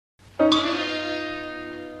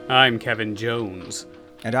I'm Kevin Jones.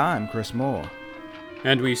 And I'm Chris Moore.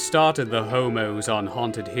 And we started the Homos on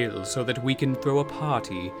Haunted Hill so that we can throw a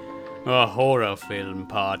party. A horror film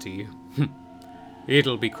party.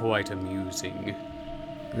 It'll be quite amusing.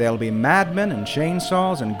 There'll be madmen and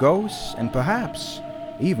chainsaws and ghosts and perhaps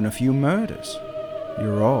even a few murders.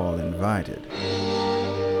 You're all invited.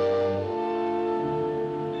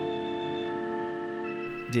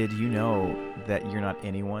 Did you know that you're not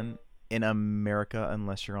anyone in America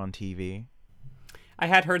unless you're on TV? I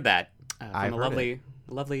had heard that I've from a heard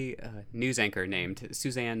lovely news anchor named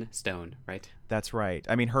Suzanne Stone, right? That's right.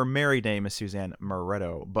 I mean, her married name is Suzanne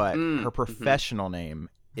Moretto, but her professional name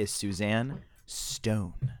is Suzanne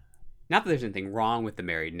Stone. Not that there's anything wrong with the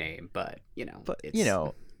married name, but,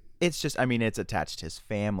 it's just, I mean, it's attached to his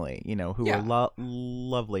family, who are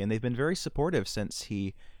lovely, and they've been very supportive since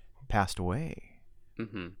he passed away.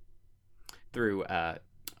 Mm-hmm. Through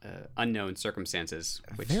unknown circumstances.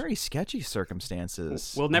 Which very sketchy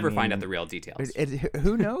circumstances. We'll never find out the real details.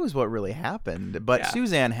 Who knows what really happened? But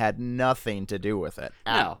Suzanne had nothing to do with it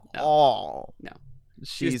at all. No.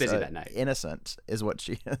 She was busy that night. Innocent is what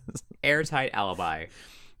she is. Airtight alibi.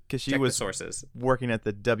 Because she Check was the sources. working at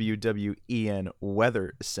the WWEN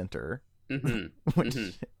Weather Center, which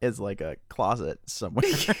is like a closet somewhere.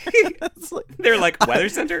 They're like, Weather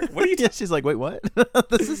Center? What are you She's like, wait, what?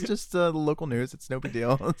 This is just the local news. It's no big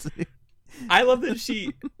deal. I love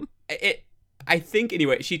that I think,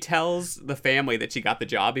 anyway, she tells the family that she got the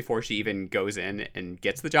job before she even goes in and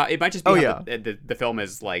gets the job. It might just be the film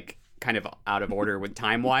is like kind of out of order with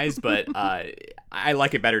time-wise, but I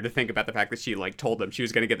like it better to think about the fact that she like told them she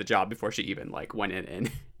was going to get the job before she even like went in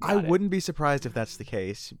and I wouldn't be surprised if that's the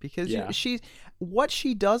case, because what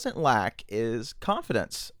she doesn't lack is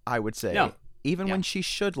confidence, I would say. No. Even when she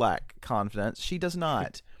should lack confidence, she does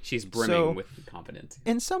not. She's brimming with confidence.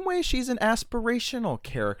 In some ways, she's an aspirational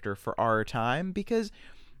character for our time, because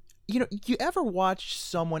you ever watch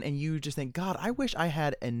someone and you just think, God, I wish I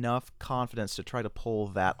had enough confidence to try to pull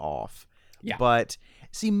that off. Yeah. But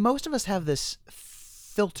see, most of us have this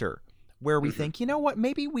filter where we think, you know what,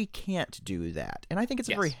 maybe we can't do that. And I think it's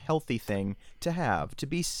a very healthy thing to have, to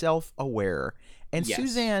be self-aware. And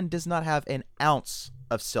Suzanne does not have an ounce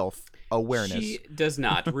of self-awareness. She does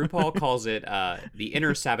not. RuPaul calls it the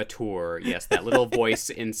inner saboteur. Yes, that little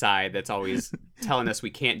voice inside that's always telling us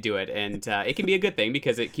we can't do it. And it can be a good thing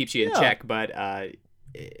because it keeps you in check, but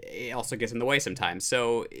it also gets in the way sometimes.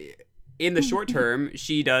 So in the short term,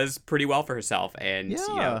 she does pretty well for herself. And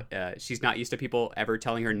she's not used to people ever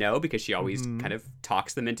telling her no, because she always kind of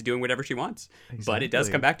talks them into doing whatever she wants. Exactly. But it does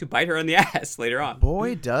come back to bite her on the ass later on.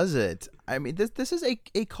 Boy, does it. I mean, this is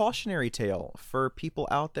a cautionary tale for people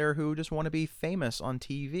out there who just want to be famous on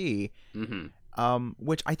TV.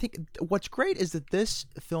 Which I think what's great is that this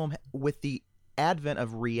film, with the advent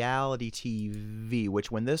of reality TV,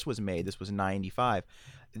 which when this was made, this was 95,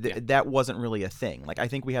 that wasn't really a thing. Like, I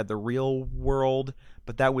think we had The Real World,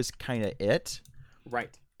 but that was kind of it.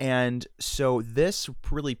 Right. And so this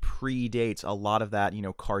really predates a lot of that,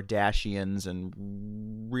 Kardashians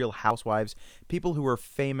and Real Housewives, people who are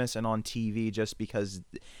famous and on TV just because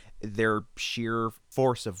their sheer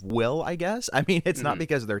force of will, I guess. I mean, it's not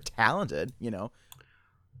because they're talented,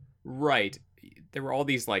 Right. There were all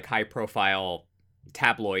these like high profile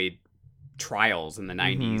tabloid trials in the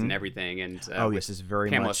 90s and everything. And this is very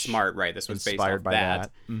Pamela much Smart, right? This was based off by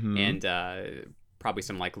that. And probably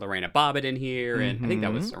some like Lorena Bobbitt in here, and I think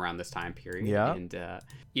that was around this time period. Yeah. And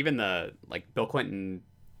even the like Bill Clinton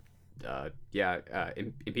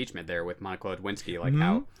impeachment there with Monica Lewinsky, like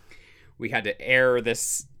how we had to air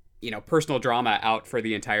this personal drama out for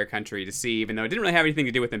the entire country to see, even though it didn't really have anything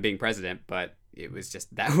to do with him being president, but it was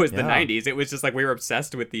just, that was the 90s. It was just like we were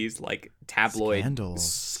obsessed with these like tabloid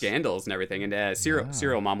scandals and everything. And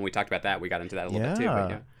Serial Mom, when we talked about that, we got into that a little bit too.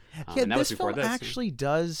 But and that this was before film this. actually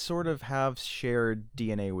does sort of have shared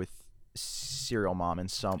DNA with Serial Mom in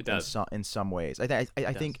some ways. I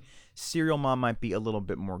think Serial Mom might be a little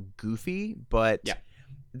bit more goofy, but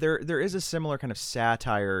there is a similar kind of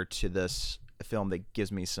satire to this film that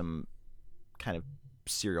gives me some kind of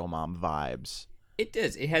Serial Mom vibes. It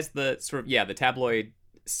does. It has the sort of the tabloid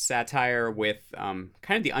satire with kind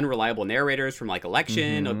of the unreliable narrators from like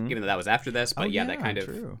Election, even though that was after this, but that kind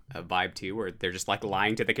of vibe too, where they're just like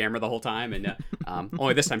lying to the camera the whole time, and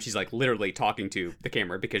only this time she's like literally talking to the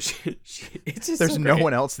camera because it's just there's no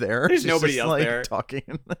one else there. There's She's nobody just, else like, there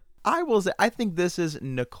talking. I will say, I think this is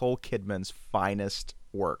Nicole Kidman's finest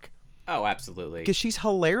work. Oh, absolutely. Because she's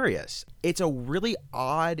hilarious. It's a really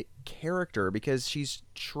odd character because she's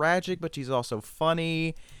tragic, but she's also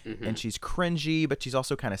funny, and she's cringy, but she's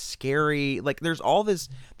also kind of scary. Like there's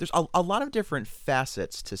a lot of different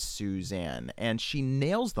facets to Suzanne, and she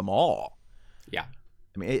nails them all. Yeah.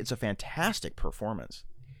 I mean, it's a fantastic performance.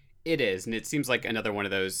 It is, and it seems like another one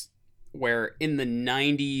of those where in the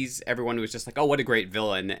 90s everyone was just like, oh, what a great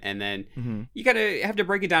villain, and then you gotta have to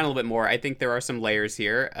break it down a little bit more. I think there are some layers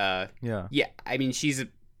here. Yeah, I mean, she's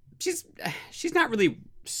not really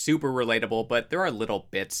super relatable, but there are little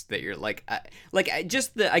bits that you're like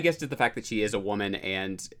just the fact that she is a woman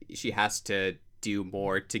and she has to do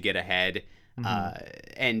more to get ahead,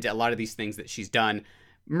 and a lot of these things that she's done,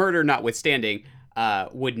 murder notwithstanding,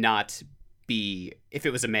 would not be, if it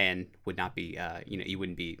was a man, would not be, you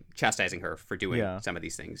wouldn't be chastising her for doing some of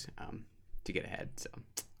these things to get ahead. So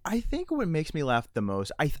I think what makes me laugh the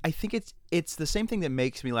most, I think it's the same thing that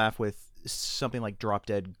makes me laugh with something like Drop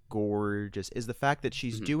Dead Gorgeous, is the fact that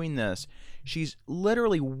she's doing this. She's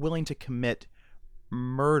literally willing to commit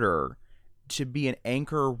murder to be an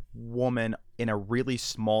anchor woman in a really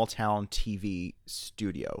small town TV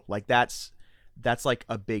studio. Like that's like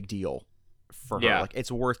a big deal for her. Like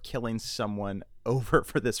it's worth killing someone over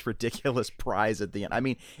for this ridiculous prize at the end. I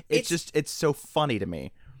mean, it's so funny to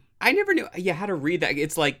me. I never knew how to read that.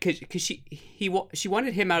 It's like cuz she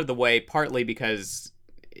wanted him out of the way partly because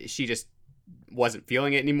she just wasn't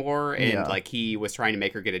feeling it anymore, and like he was trying to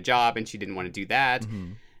make her get a job and she didn't want to do that.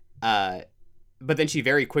 But then she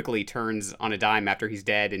very quickly turns on a dime after he's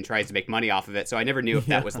dead and tries to make money off of it. So I never knew if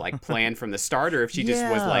that was like planned from the start, or if she just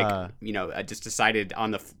was like, just decided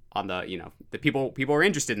on the the people are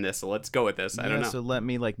interested in this, so let's go with this. I don't know. So let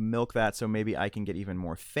me like milk that, so maybe I can get even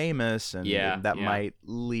more famous, and that might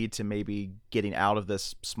lead to maybe getting out of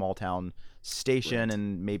this small town station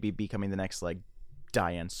and maybe becoming the next like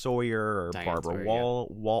Diane Sawyer or Barbara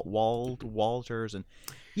Walters. And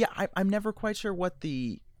I'm never quite sure what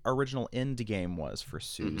the original end game was for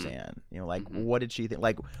Suzanne. What did she think?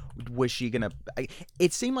 Like, was she gonna?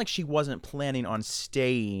 It seemed like she wasn't planning on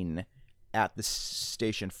staying at the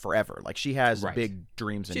station forever. Like she has big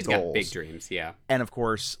dreams and goals. She's got big dreams, yeah. And of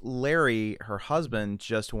course, Larry, her husband,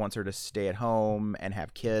 just wants her to stay at home and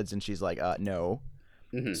have kids, and she's like, no.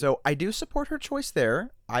 So I do support her choice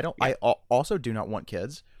there. I don't. I also do not want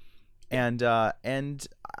kids. And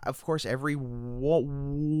of course, every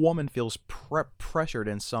woman feels pressured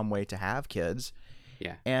in some way to have kids.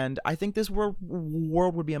 Yeah. And I think this world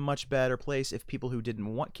would be a much better place if people who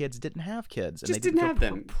didn't want kids didn't have kids. And just they didn't have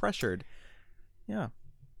them. Pressured. Yeah.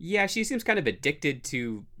 Yeah, she seems kind of addicted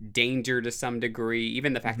to danger to some degree.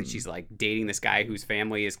 Even the fact that she's like dating this guy whose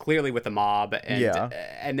family is clearly with the mob,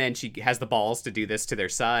 and then she has the balls to do this to their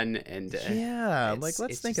son. And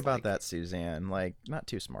let's think about that, Suzanne. Like, not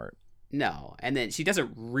too smart. No, and then she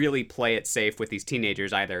doesn't really play it safe with these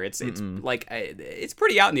teenagers either. It's like it's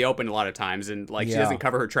pretty out in the open a lot of times, and like she doesn't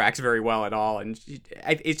cover her tracks very well at all. And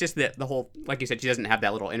it's just that the whole, like you said, she doesn't have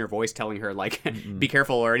that little inner voice telling her like be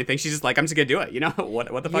careful or anything. She's just like, I'm just gonna do it.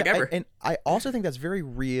 What the fuck ever. And I also think that's very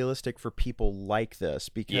realistic for people like this,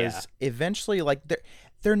 because eventually, like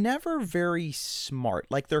they're never very smart.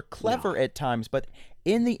 Like they're clever at times, but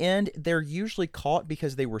in the end, they're usually caught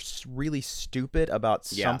because they were really stupid about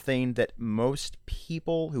something that most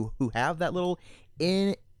people who have that little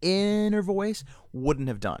inner voice wouldn't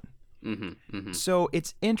have done. So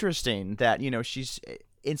it's interesting that, she's,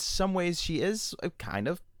 in some ways, she is kind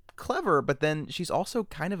of clever, but then she's also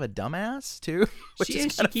kind of a dumbass, too, which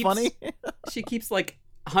is kind of funny. She keeps, like,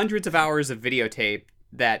 hundreds of hours of videotape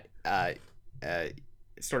that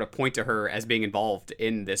sort of point to her as being involved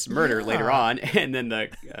in this murder later on, and then the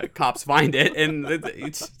cops find it, and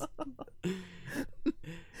it's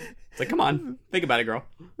like, come on, think about it, girl.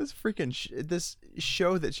 This freaking this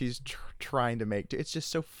show that she's trying to make, it's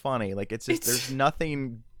just so funny. Like it's there's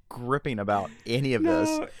nothing gripping about any of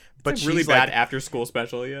this. But she's really bad after school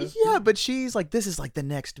special, yeah. But she's like, this is like the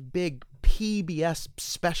next big PBS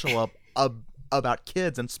special about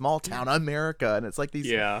kids in small town America, and it's like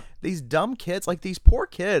these dumb kids, like these poor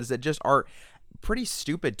kids that just are pretty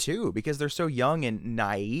stupid too, because they're so young and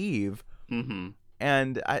naive.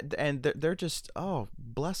 And they're just, oh,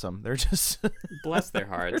 bless them, they're just bless their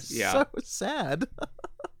hearts. So sad.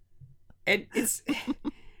 And it's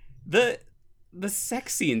the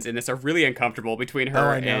sex scenes in this are really uncomfortable between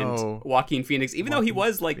her and Joaquin Phoenix, even though he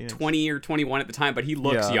was like 20 or 21 at the time, but he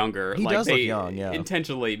looks younger. He does look young,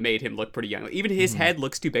 intentionally made him look pretty young. Even his head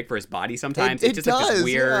looks too big for his body sometimes. It's just like this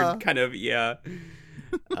weird kind of,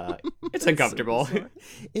 It's uncomfortable.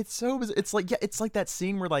 It's like that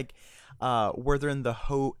scene where like where they're in the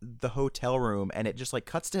hotel room and it just like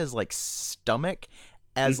cuts to his like stomach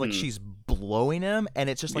as like she's blowing him, and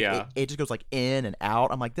it's just like it just goes like in and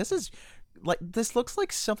out. I'm like, this looks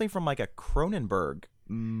like something from like a Cronenberg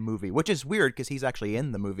movie, which is weird because he's actually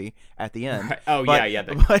in the movie at the end. Right. Oh,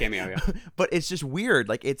 the cameo, yeah. But it's just weird.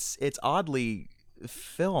 Like it's oddly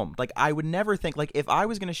filmed. Like I would never think, like if I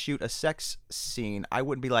was going to shoot a sex scene, I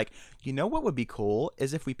wouldn't be like, you know what would be cool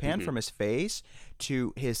is if we pan from his face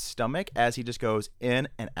to his stomach as he just goes in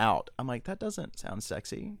and out. I'm like, that doesn't sound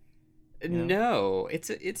sexy. No,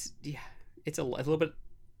 it's a little bit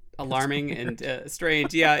alarming and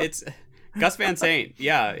strange. Yeah, it's Gus Van Sant.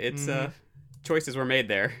 Yeah, it's choices were made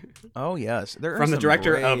there. Oh yes, there are from the some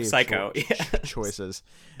director of brave Psycho. Choices.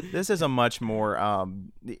 This is a much more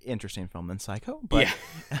interesting film than Psycho, but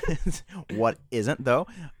what isn't though?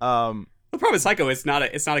 The problem with Psycho is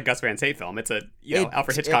it's not a Gus Van Sant film. It's a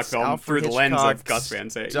Alfred Hitchcock film through the lens of Gus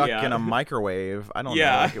Van Sant. Stuck in a microwave. I don't know.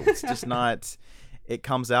 Like, it's just not. It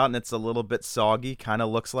comes out and it's a little bit soggy. Kind of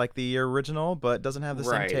looks like the original, but doesn't have the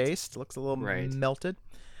same taste. Looks a little melted.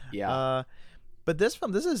 Yeah. But this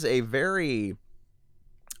film, this is a very.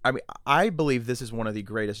 I mean, I believe this is one of the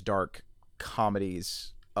greatest dark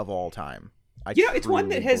comedies of all time. It's one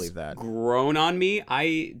that has grown on me.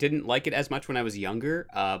 I didn't like it as much when I was younger,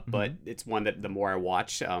 but it's one that the more I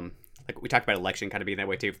watch, like we talked about Election kind of being that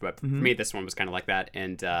way too, but for me, this one was kind of like that.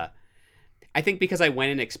 And I think because I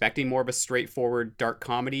went in expecting more of a straightforward dark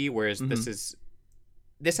comedy, whereas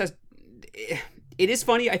it is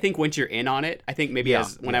funny, I think, once you're in on it. I think maybe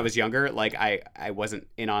when I was younger, like I wasn't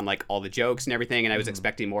in on like all the jokes and everything, and I was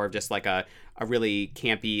expecting more of just like a really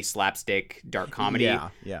campy slapstick dark comedy.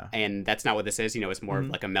 Yeah. And that's not what this is. It's more of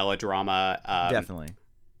like a melodrama. Definitely.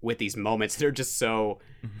 With these moments that are just so...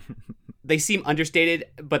 They seem understated,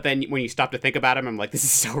 but then when you stop to think about them, I'm like, this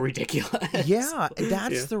is so ridiculous. Yeah,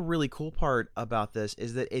 that's the really cool part about this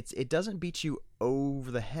is that it doesn't beat you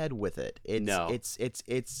over the head with it.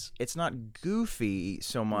 It's not goofy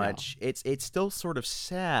so much. No. It's still sort of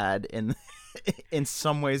sad in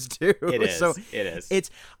some ways too. It is. So it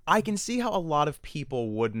is. I can see how a lot of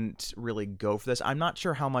people wouldn't really go for this. I'm not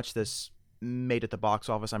sure how much this made at the box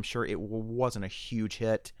office. I'm sure it wasn't a huge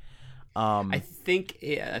hit. I think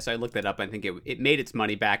so I looked that up. I think it made its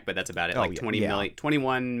money back, but that's about it.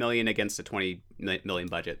 21 million against a 20 million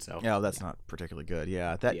budget. So that's not particularly good.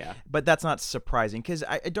 But that's not surprising because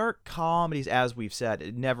dark comedies, as we've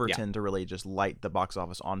said, never tend to really just light the box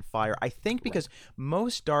office on fire. I think because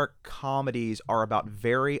most dark comedies are about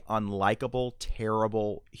very unlikable,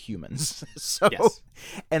 terrible humans.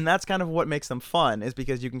 And that's kind of what makes them fun, is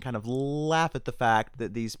because you can kind of laugh at the fact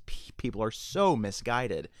that these people are so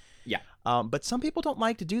misguided. Yeah. But some people don't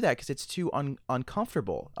like to do that because it's too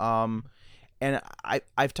uncomfortable. And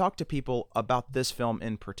I've talked to people about this film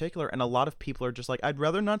in particular, and a lot of people are just like, I'd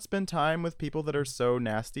rather not spend time with people that are so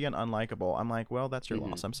nasty and unlikable. I'm like, well, that's your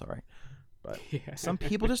loss. I'm sorry. But some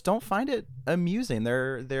people just don't find it amusing.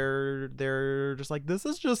 They're just like, this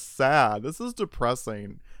is just sad. This is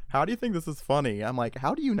depressing. How do you think this is funny? I'm like,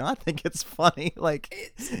 how do you not think it's funny?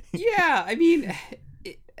 Like, I mean...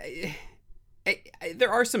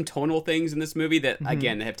 there are some tonal things in this movie that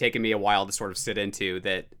again have taken me a while to sort of sit into.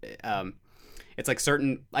 That it's like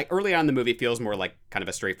certain, like early on in the movie feels more like kind of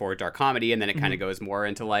a straightforward dark comedy, and then it kind of goes more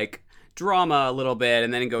into like drama a little bit,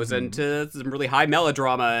 and then it goes into some really high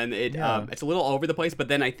melodrama, and it's a little all over the place. But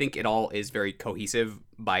then I think it all is very cohesive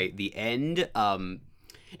by the end.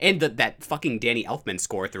 And that fucking Danny Elfman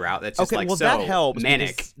score throughout, that's just that helps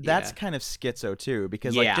manic. That's kind of schizo too,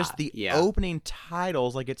 because like just the opening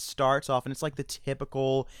titles, like it starts off and it's like the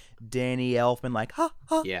typical Danny Elfman, like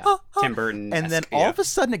Tim Burton, and then all of a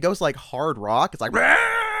sudden it goes like hard rock. It's like,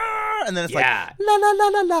 and then it's like la la la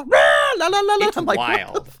la la la la la. It's like,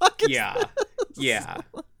 wild. What the fuck is this?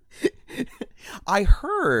 I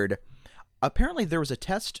heard. Apparently, there was a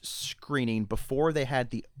test screening before they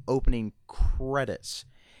had the opening credits.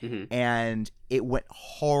 And it went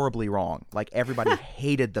horribly wrong. Like, everybody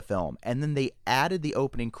hated the film. And then they added the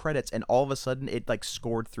opening credits, and all of a sudden, it, like,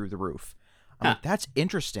 scored through the roof. I'm like, that's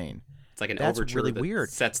interesting. It's like an overture really that weird.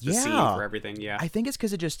 Sets the scene for everything, I think it's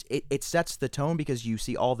because it sets the tone, because you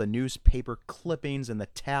see all the newspaper clippings and the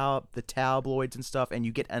tabloids and stuff, and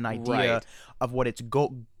you get an idea of what it's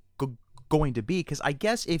going to be. Because I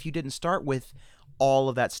guess if you didn't start with all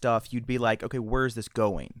of that stuff, you'd be like, okay, where's this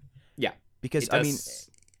going? Yeah. Because, I mean...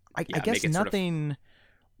 I guess nothing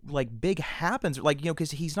like big happens, like,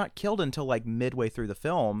 because he's not killed until like midway through the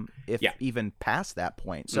film, if even past that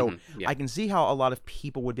point. So I can see how a lot of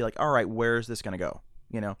people would be like, all right, where's this going to go?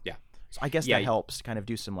 So I guess that helps kind of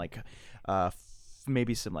do some like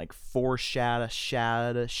maybe some like shadowing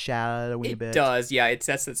a bit. It does, yeah. It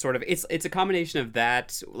sets that sort of it's a combination of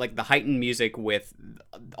that, like the heightened music with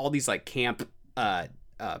all these like camp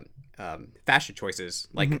fashion choices,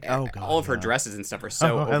 like all of her dresses and stuff are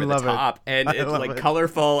so over the top, and it's like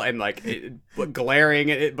colorful and like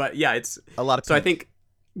glaring. But yeah, it's a lot of. So I think,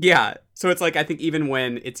 yeah. So it's like I think even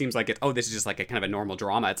when it seems like this is just like a kind of a normal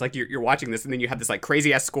drama, it's like you're watching this and then you have this like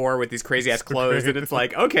crazy ass score with these crazy ass clothes, and it's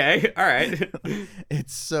like okay, all right.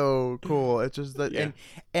 It's so cool. It's just that,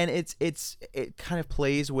 and it kind of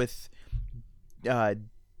plays with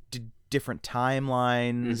different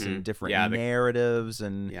timelines and different narratives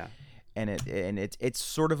and. And it's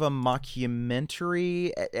sort of a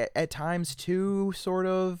mockumentary at times too, sort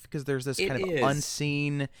of, because there's this kind of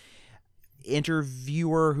unseen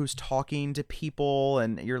interviewer who's talking to people,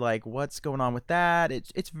 and you're like, what's going on with that?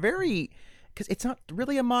 It's very, because it's not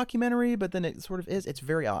really a mockumentary, but then it sort of is. It's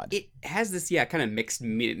very odd. It has this kind of mixed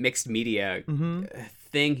media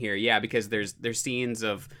thing here, because there's scenes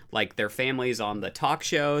of like their families on the talk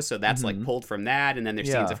show, so that's like pulled from that, and then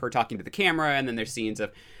there's scenes of her talking to the camera, and then there's scenes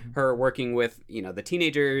of her working with the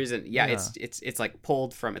teenagers, and it's like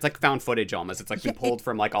pulled from, it's like found footage almost. It's like been pulled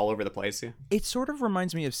from like all over the place. It sort of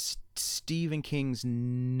reminds me of Stephen King's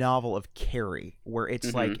novel of Carrie, where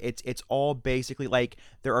it's like it's all basically like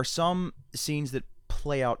there are some scenes that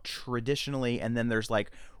play out traditionally, and then there's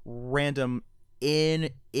like random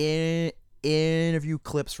interview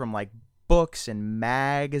clips from like books and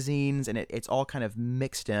magazines, and it's all kind of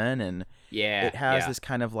mixed in, and it has this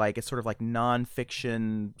kind of like, it's sort of like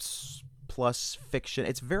nonfiction plus fiction.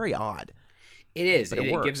 It's very odd. It is.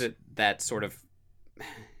 It gives it that sort of,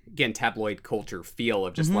 again, tabloid culture feel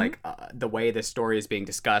of just like the way this story is being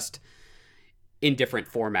discussed in different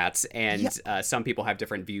formats, and some people have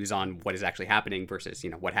different views on what is actually happening versus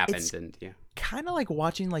what happened. It's kind of like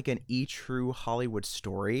watching like an true Hollywood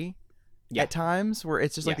story at times, where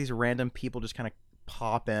it's just like these random people just kind of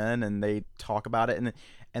pop in and they talk about it, and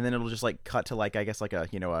then it'll just like cut to like, I guess like a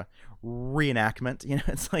a reenactment.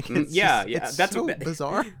 It's like it's that's so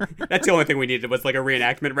bizarre. That's the only thing we needed was like a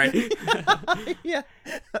reenactment, right?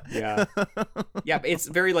 yeah. It's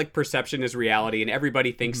very like perception is reality, and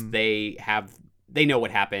everybody thinks they know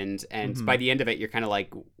what happened, and by the end of it, you're kind of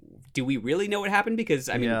like, do we really know what happened? Because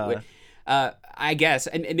I mean. I guess,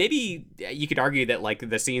 and maybe you could argue that like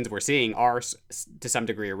the scenes we're seeing are to some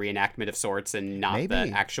degree a reenactment of sorts, and not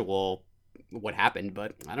the actual what happened.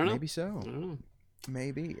 But I don't know. Maybe so. I don't know.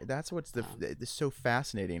 Maybe that's what's so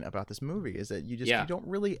fascinating about this movie, is that you don't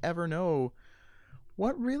really ever know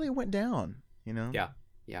what really went down. Yeah.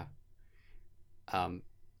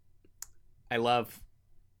 I love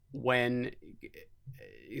when,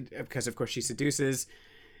 because of course she seduces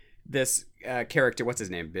this character. What's his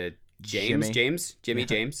name? Jimmy James.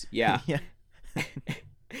 Yeah. And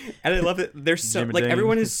I love it. They're so Jimmy like James.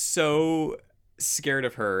 Everyone is so scared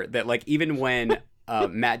of her that like even when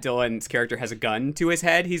Matt Dillon's character has a gun to his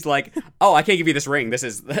head, he's like, "Oh, I can't give you this ring. This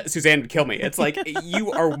is Suzanne would kill me." It's like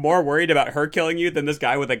you are more worried about her killing you than this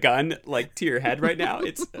guy with a gun like to your head right now.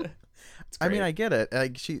 It's I mean, I get it.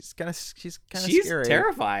 Like she's kind of scary. She's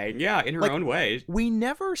terrifying, in her own way. We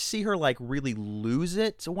never see her like really lose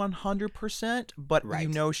it 100%, but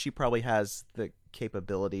she probably has the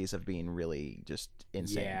capabilities of being really just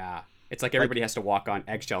insane. Yeah. It's like everybody has to walk on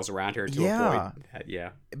eggshells around her to avoid that. Yeah.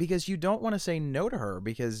 Because you don't want to say no to her,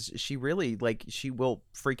 because she really she will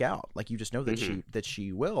freak out. Like you just know that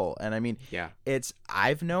she will. And I mean,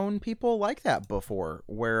 I've known people like that before,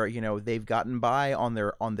 where they've gotten by on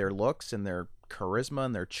their looks and their charisma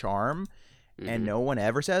and their charm, and no one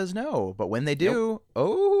ever says no. But when they do,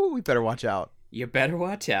 we better watch out. You better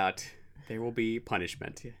watch out. There will be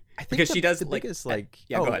punishment. I think because she does the like biggest like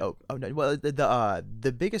go ahead. No, well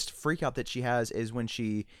the biggest freak out that she has is when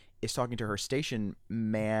she is talking to her station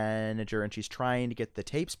manager and she's trying to get the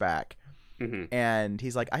tapes back, and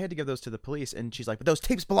he's like, I had to give those to the police, and she's like, but those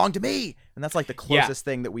tapes belong to me, and that's like the closest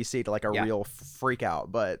thing that we see to like a real freak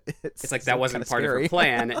out. But it's like that wasn't part of her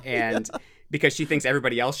plan, and because she thinks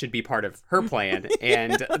everybody else should be part of her plan,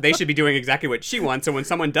 and they should be doing exactly what she wants. So when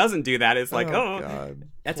someone doesn't do that, it's like, God.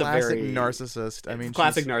 That's classic a very narcissist. I mean,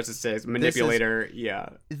 classic narcissist, manipulator.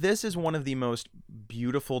 This is one of the most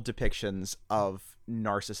beautiful depictions of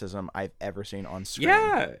narcissism I've ever seen on screen.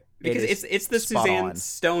 Yeah, because it's the Suzanne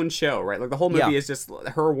Stone show, right? Like the whole movie is just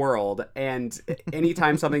her world, and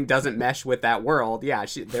anytime something doesn't mesh with that world,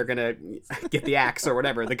 they're gonna get the axe or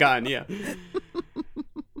whatever, the gun.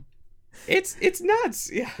 It's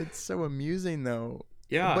nuts. Yeah, it's so amusing though.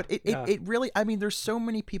 Yeah. But it really, I mean, there's so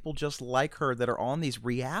many people just like her that are on these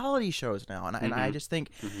reality shows now. And I just think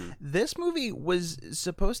this movie was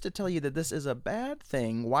supposed to tell you that this is a bad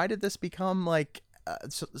thing. Why did this become like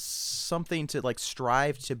something to like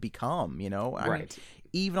strive to become, you know? I mean,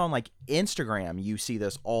 even on like Instagram, you see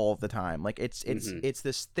this all the time. Like it's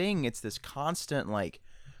this thing, it's this constant like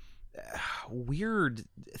weird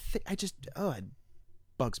I just, it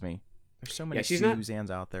bugs me. There's so many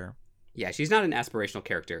Suzannes out there. Yeah, she's not an aspirational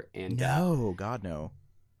character, and no, God no.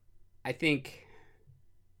 I think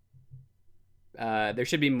there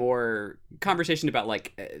should be more conversation about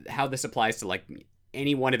like how this applies to like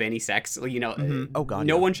anyone of any sex. You know, Oh God,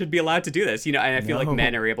 no one should be allowed to do this. You know, and I feel like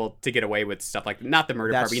men are able to get away with stuff like not the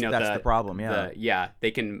murder part. But, you know, that's the problem. Yeah,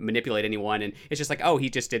 they can manipulate anyone, and it's just like, oh, he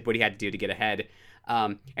just did what he had to do to get ahead.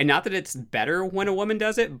 And not that it's better when a woman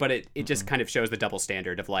does it, but it just kind of shows the double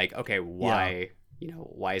standard of like, okay, why? You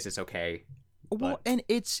know, why is this okay? Well, and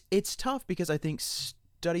it's tough because I think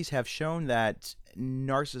studies have shown that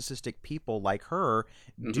narcissistic people like her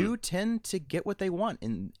do tend to get what they want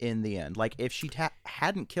in the end. Like if she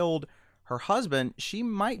hadn't killed her husband, she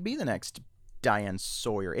might be the next Diane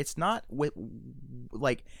Sawyer. It's not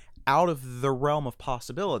like out of the realm of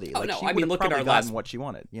possibility. Like, I mean, look at our last what she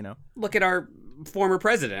wanted. You know, look at our former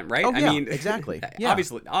president, right? Oh, yeah, I mean, exactly. Yeah.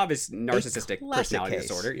 Obvious narcissistic personality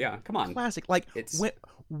disorder. Yeah, come on. Classic. Like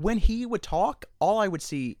when he would talk, all I would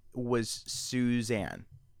see was Suzanne.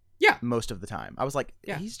 Yeah. Most of the time, I was like,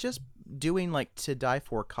 he's just doing like To Die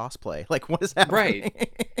For cosplay. Like, what is happening?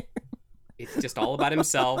 Right. It's just all about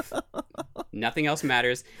himself. Nothing else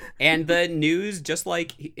matters. And the news, just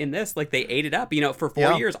like in this, like they ate it up. You know, for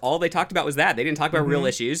 4 years, all they talked about was that. They didn't talk about real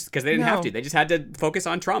issues because they didn't have to. They just had to focus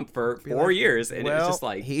on Trump for 4 years. And it was just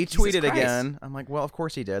like, he tweeted again. I'm like, well, of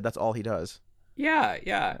course he did. That's all he does.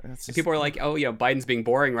 Yeah. And people are like, oh, you know, Biden's being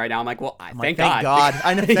boring right now. I'm like, well, thank God.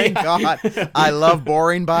 I know, thank God. I love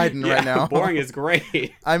boring Biden right now. Boring is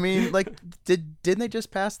great. I mean, like, didn't they just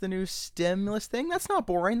pass the new stimulus thing? That's not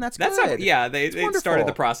boring. That's good. They started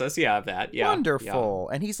the process. Yeah, of that. Yeah, wonderful.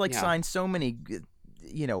 And he's like signed so many,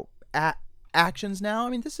 you know, actions now. I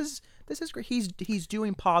mean, this is great. He's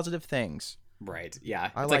doing positive things. Right, yeah.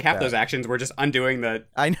 It's like like half that. those actions were just undoing the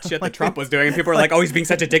shit that Trump was doing. And people are like, oh, he's being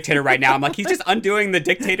such a dictator right now. I'm like, he's just undoing the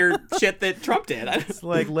dictator shit that Trump did. It's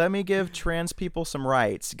like, let me give trans people some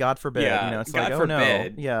rights. God forbid. Yeah, you know, it's God like,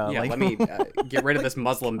 forbid. Oh, no. Yeah, like, let me get rid of this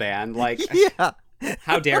Muslim ban. Like,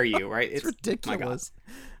 how dare you, right? It's ridiculous.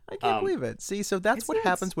 I can't believe it. See, so that's what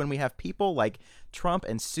happens when we have people like Trump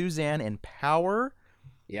and Suzanne in power.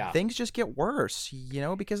 Yeah. Things just get worse, you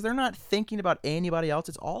know, because they're not thinking about anybody else.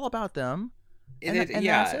 It's all about them. And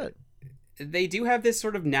that's it. They do have this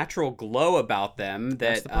sort of natural glow about them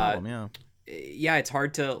that's the problem, it's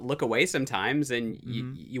hard to look away sometimes, and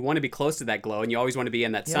you want to be close to that glow, and you always want to be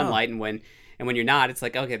in that sunlight, and when you're not, it's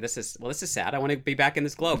like, okay, this is sad. I want to be back in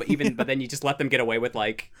this glow, but then you just let them get away with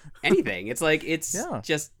like anything. It's like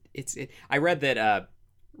I read that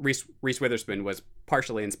Reese Witherspoon was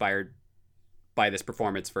partially inspired by this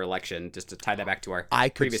performance for Election, just to tie that back to our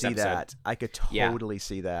previous episode. That. I could totally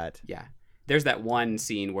see that. Yeah. There's that one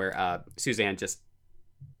scene where Suzanne just,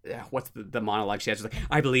 what's the monologue she has? She's like,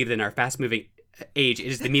 I believe that in our fast-moving age, it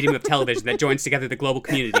is the medium of television that joins together the global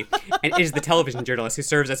community. And it is the television journalist who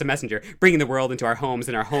serves as a messenger, bringing the world into our homes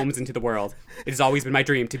and our homes into the world. It has always been my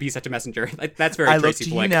dream to be such a messenger. Like, that's very Tracy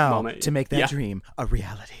Flick moment. To make that dream a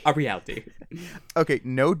reality. A reality. Okay,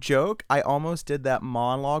 no joke. I almost did that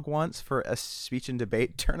monologue once for a speech and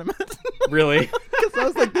debate tournament. Really? Because I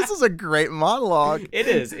was like, this is a great monologue. It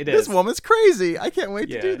is. This woman's crazy. I can't wait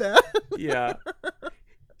to do that. Yeah.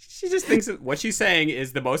 She just thinks that what she's saying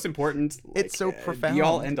is the most important. Like, it's so profound. Be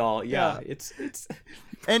all end all. Yeah. It's.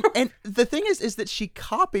 And the thing is that she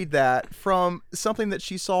copied that from something that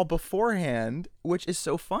she saw beforehand, which is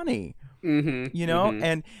so funny. Mm-hmm. You know,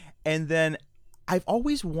 and then I've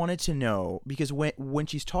always wanted to know, because when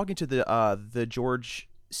she's talking to the George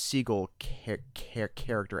Siegel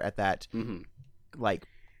character at that like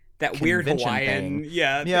that weird thing. Hawaiian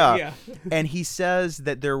yeah. And he says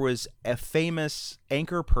that there was a famous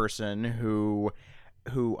anchor person who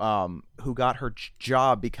got her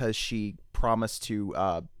job because she promised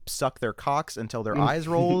to suck their cocks until their eyes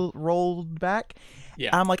rolled back. Yeah.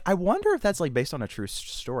 And I'm like, I wonder if that's like based on a true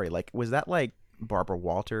story. Like, was that like Barbara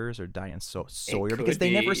Walters or Diane Sawyer? Because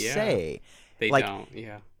they never say. They like, don't.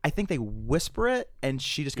 Yeah. I think they whisper it, and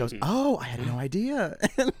she just goes, "Oh, I had no idea."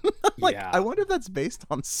 And I'm like, I wonder if that's based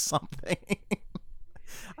on something.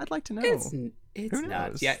 I'd like to know. It's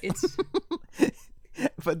nuts. Yeah, it's.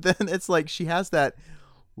 But then it's like she has that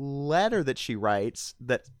letter that she writes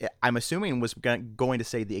that I'm assuming was going to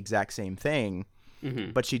say the exact same thing,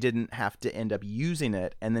 but she didn't have to end up using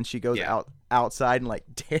it. And then she goes Yeah. outside and like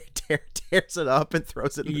tears it up and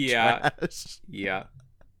throws it in the trash. Yeah.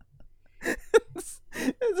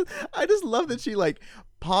 I just love that she like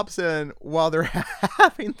pops in while they're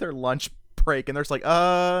having their lunch break, and they're just like,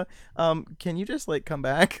 can you just like come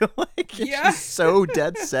back? Like, she's so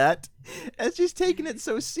dead set, and she's taking it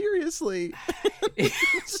so seriously.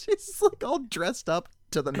 She's like all dressed up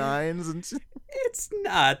to the nines, and It's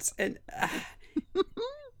nuts. And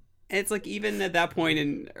it's like, even at that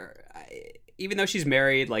point, even though she's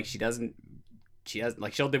married, like she doesn't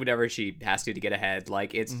like, she'll do whatever she has to get ahead.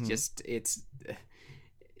 Like, it's just, it's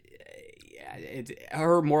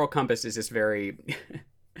her moral compass is just very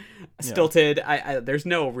stilted. There's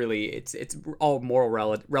no really, it's all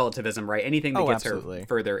moral relativism, right? Anything that gets her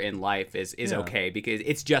further in life is okay, because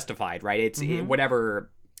it's justified, right? It's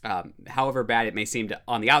whatever, however bad it may seem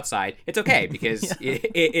on the outside, it's okay, because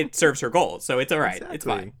it serves her goals, so it's all right. Exactly. It's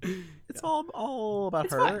fine. It's all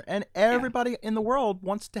about her, fine. And everybody in the world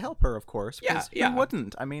wants to help her, of course. Yeah. Who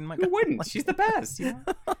wouldn't? I mean, who wouldn't? Like, she's the best. She's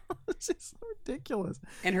so ridiculous.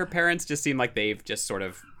 And her parents just seem like they've just sort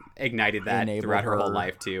of ignited that throughout her whole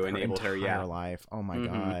life too, enabled her life. Oh my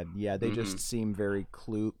god. Yeah, they just seem very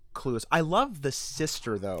clueless. I love the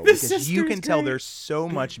sister though, because you can tell there's so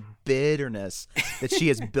much bitterness that she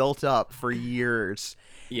has built up for years.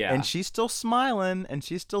 Yeah. And she's still smiling, and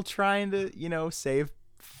she's still trying to, save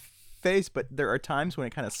face, but there are times when it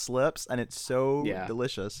kind of slips, and it's so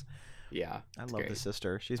delicious. Yeah. I love the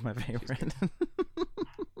sister. She's my favorite.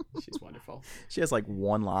 She's wonderful. She has like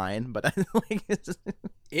one line, but I like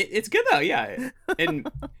it's good though, yeah. And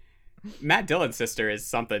Matt Dillon's sister is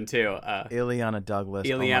something too. Ileana Douglas.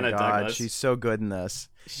 Ileana Douglas. She's so good in this.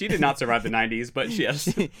 She did not survive the 90s, but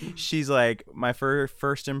she's like, my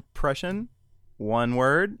first impression, one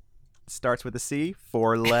word, starts with a C,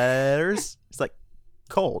 4 letters. It's like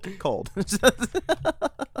cold.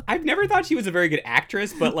 I've never thought she was a very good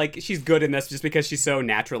actress, but like, she's good in this just because she's so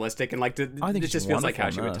naturalistic, and like, I think it just feels like how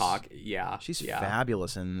she would talk. Yeah, she's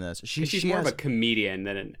fabulous in this. She's more of a comedian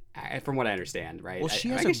than from what I understand, right? Well, she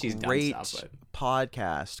has a great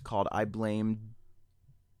podcast called I Blame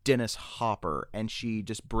Dennis Hopper, and she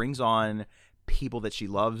just brings on people that she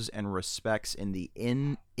loves and respects in the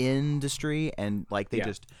industry, and like they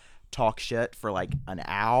just talk shit for like an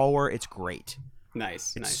hour. It's great.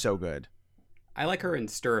 Nice. It's so good. I like her in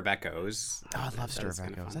Stir of Echoes. Oh, I love Stir of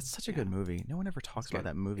Echoes. That's such a good movie. No one ever talks about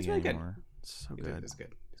that movie anymore. Good. It's so good. It's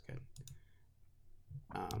good.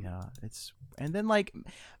 And then like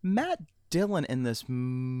Matt Dillon in this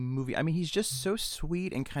movie. I mean, he's just so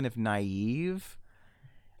sweet and kind of naive,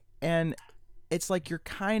 and it's like you're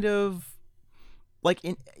kind of like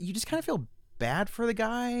you just kind of feel bad for the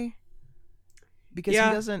guy, because he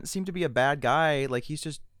doesn't seem to be a bad guy. Like, he's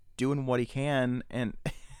just doing what he can, and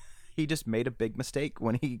he just made a big mistake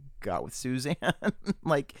when he got with Suzanne.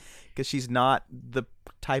 Like, because she's not the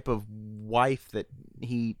type of wife that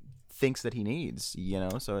he thinks that he needs,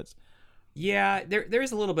 so it's there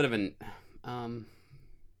is a little bit of an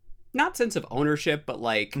not sense of ownership, but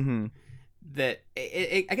like that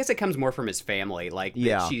I guess it comes more from his family, like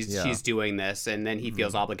that she's doing this, and then he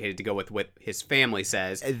feels obligated to go with what his family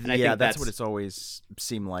says, and I think that's what it's always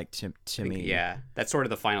seemed like to me. Yeah, that's sort of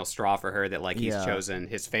the final straw for her, that like he's chosen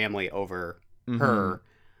his family over her.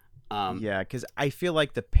 Because I feel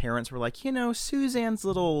like the parents were like, Suzanne's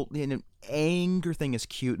little anger thing is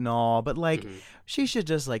cute and all, but like she should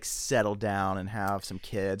just like settle down and have some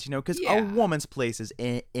kids, because a woman's place is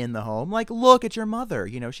in the home. Like, look at your mother,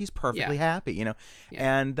 she's perfectly happy,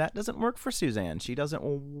 and that doesn't work for Suzanne. She doesn't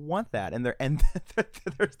want that. And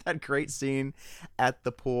there's that great scene at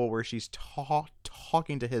the pool where she's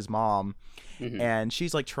talking to his mom, and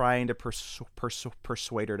she's like trying to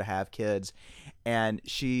persuade her to have kids. And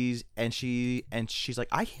she's like,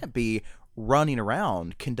 I can't be running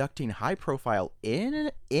around conducting high profile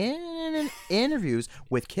interviews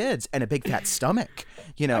with kids and a big fat stomach,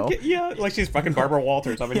 like she's fucking Barbara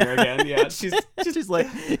Walters over here again. Yeah, she's like,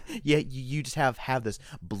 you just have this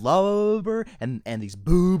blubber and these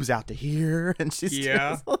boobs out to here, and she's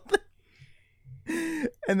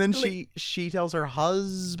and then she tells her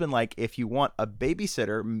husband, like, if you want a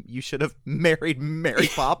babysitter, you should have married Mary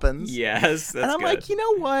Poppins. Yes, that's and I'm good. Like, you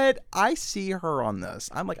know what? I see her on this.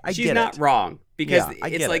 I'm like, she's get not it. wrong, because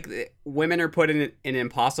it's like women are put in an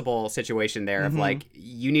impossible situation there of like,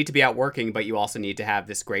 you need to be out working, but you also need to have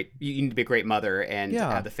this you need to be a great mother and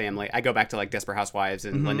have the family. I go back to like Desperate Housewives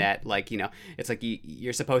and Lynette, like, it's like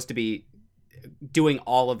you're supposed to be doing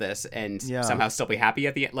all of this and somehow still be happy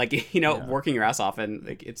at the end, like, working your ass off, and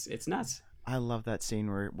like it's nuts. I love that scene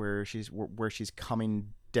where she's coming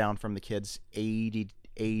down from the kids' ADD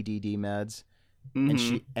meds.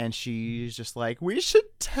 And she's just like, we should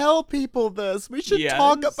tell people this. We should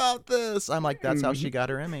talk about this. I'm like, that's how she got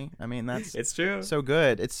her Emmy. I mean, it's true. So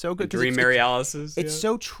good. It's so good. Dream Mary Alice's. It's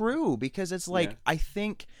so true because it's like I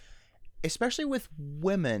think, especially with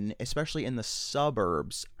women, especially in the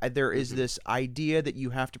suburbs, there is this idea that you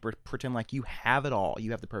have to pretend like you have it all. You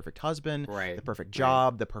have the perfect husband, the perfect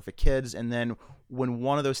job, the perfect kids, and then when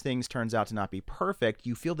one of those things turns out to not be perfect,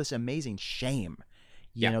 you feel this amazing shame.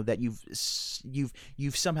 You know that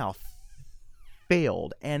you've somehow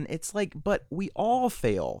failed, and it's like, but we all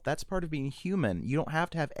fail. That's part of being human. You don't have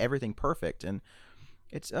to have everything perfect, and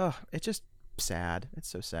it's just sad. It's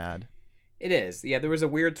so sad. It is. Yeah, there was a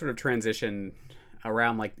weird sort of transition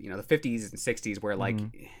around like the 50s and 60s where like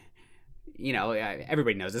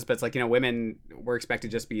everybody knows this, but it's like women were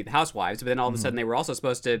expected to just be the housewives, but then all of a sudden they were also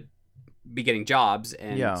supposed to be getting jobs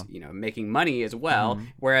and making money as well,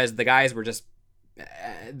 whereas the guys were just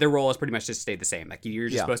their role has pretty much just stayed the same. Like you're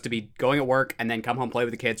just supposed to be going at work and then come home, play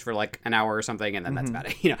with the kids for like an hour or something, and then that's about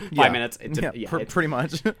it. 5 minutes. Pretty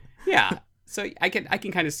much. Yeah. So I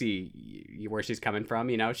can kind of see where she's coming from.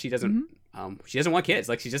 She doesn't she doesn't want kids.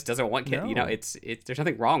 Like she just doesn't want kids. No. It's there's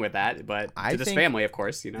nothing wrong with that. But to this family, of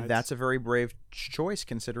course, that's a very brave choice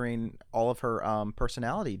considering all of her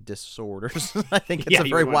personality disorders. I think it's a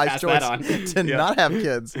very wise choice to not have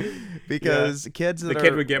kids because kids the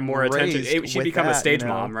kid would get more attention. She'd become a stage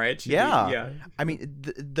mom, right? I mean,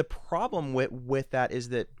 the problem with that is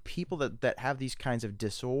that people that have these kinds of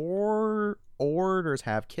disorders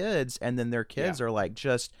have kids, and then their kids are like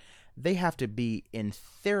just they have to be in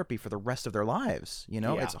therapy for the rest of their lives.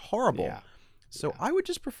 It's horrible. So I would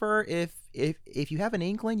just prefer if you have an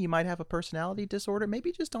inkling you might have a personality disorder,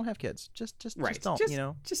 maybe just don't have kids. Just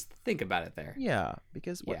don't. Just think about it there. Yeah,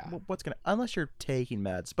 because what's gonna, unless you're taking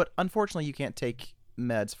meds, but unfortunately you can't take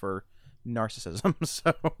meds for narcissism.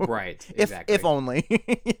 So exactly. If only.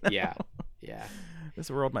 Yeah. This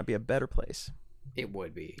world might be a better place. It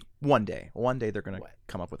would be. One day they're gonna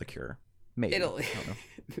come up with a cure. Maybe. I don't know.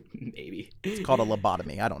 Maybe. It's called a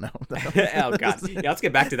lobotomy. I don't know. Oh, God. Yeah, let's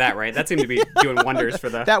get back to that, right? That seemed to be doing wonders for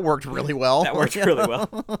the... That worked really well.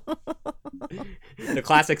 The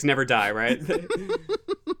classics never die, right?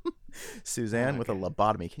 Suzanne with a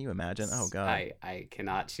lobotomy. Can you imagine? Oh, God. I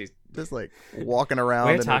cannot. She's just like walking around.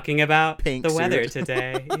 We're talking about pink the weather suit.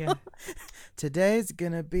 Today. Yeah. Today's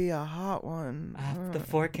gonna be a hot one. The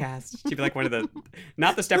forecast. She'd be like one of the,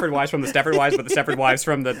 not the Stepford Wives from the Stepford Wives, but the Stepford Wives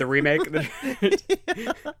from the remake.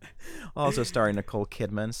 Also starring Nicole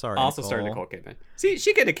Kidman. Starring Nicole Kidman. See,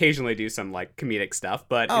 she could occasionally do some like comedic stuff,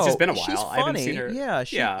 but it's just been a while. She's funny. I haven't seen her. Yeah,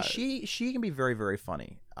 she can be very, very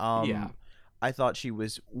funny. I thought she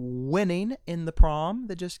was winning in The Prom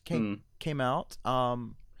that just came out.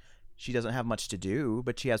 She doesn't have much to do,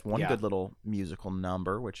 but she has one good little musical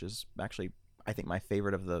number, which is actually, I think, my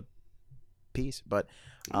favorite of the piece. But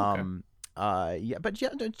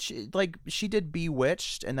she did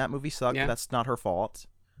Bewitched, and that movie sucked. But that's not her fault.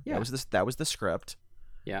 Yeah, that was the script.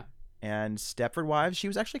 Yeah. And Stepford Wives, she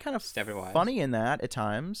was actually kind of funny in that at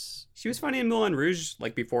times. She was funny in Moulin Rouge,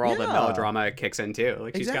 like before all the melodrama kicks in too.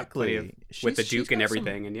 Like she's got plenty of with the Duke and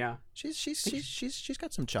everything, and she's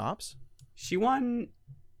got some chops. She won.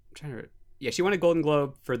 She won a Golden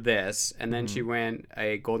Globe for this, and then she won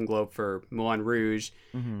a Golden Globe for Moulin Rouge,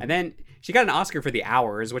 and then she got an Oscar for The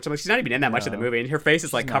Hours, which I'm like, she's not even in that much of the movie, and her face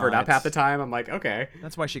is like covered up half the time. I'm like, okay.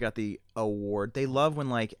 That's why she got the award. They love when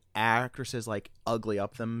like actresses like ugly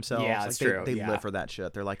up themselves. Yeah, that's true. They live for that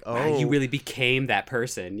shit. They're like, wow, you really became that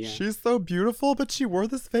person. Yeah. She's so beautiful, but she wore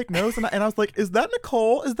this fake nose, and I was like, is that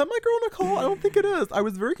Nicole? Is that my girl Nicole? I don't think it is. I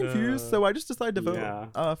was very confused, so I just decided to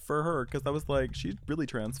vote for her because I was like, she's really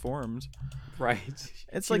transformed. Right.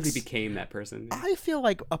 It's she like really became that person. I feel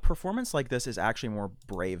like a performance like this is actually more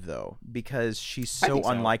brave though, because she's so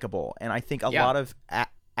unlikable, and I think a lot of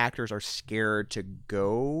actors are scared to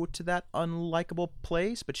go to that unlikable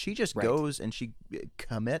place, but she just goes and she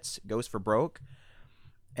goes for broke.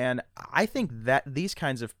 And I think that these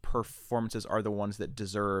kinds of performances are the ones that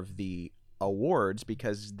deserve the awards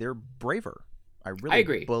because they're braver. I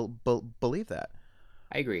agree. Believe that.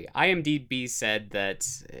 I agree. IMDb said that,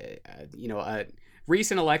 a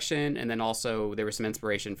recent election, and then also there was some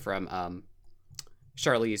inspiration from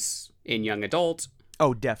Charlize in Young Adult.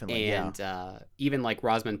 Oh, definitely, and even like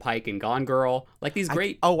Rosamund Pike in Gone Girl. Like these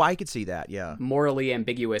great... I could see that, yeah. Morally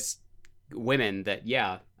ambiguous women that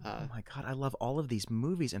oh my god, I love all of these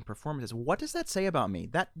movies and performances. What does that say about me?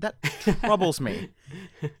 That troubles me.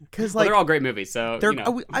 Because they're all great movies, so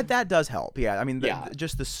that does help. Yeah, I mean, Yeah.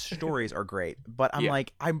 just the stories are great. But I'm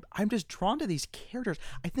like, I'm just drawn to these characters.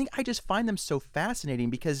 I think I just find them so fascinating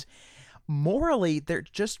because morally they're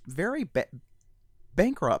just very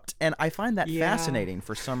bankrupt, and I find that fascinating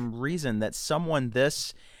for some reason, that someone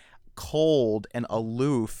this cold and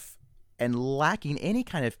aloof and lacking any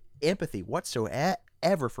kind of empathy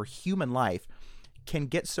whatsoever for human life can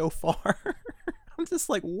get so far. I'm just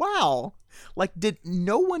like, wow. Like, did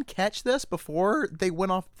no one catch this before they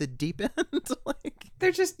went off the deep end? Like,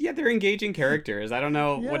 they're just they're engaging characters. I don't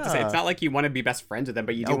know what to say. It's not like you want to be best friends with them,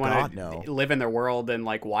 but you do want to live in their world and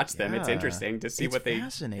like watch them. It's interesting to see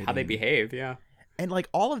how they behave. Yeah. And like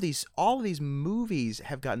all of these movies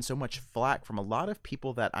have gotten so much flack from a lot of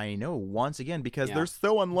people that I know, once again, because they're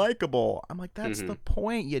so unlikable. I'm like, that's the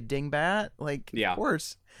point, you dingbat. Like, of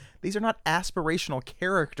course, these are not aspirational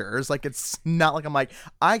characters. Like, it's not like I'm like,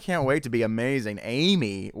 I can't wait to be Amazing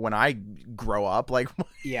Amy when I grow up. Like,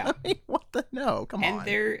 I mean, what the no? Come on. And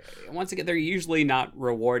they're usually not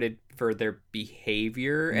rewarded for their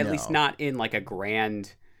behavior, at least not in like a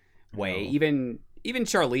grand way. Even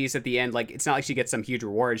Charlize at the end, like, it's not like she gets some huge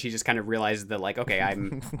reward. She just kind of realizes that, like, okay,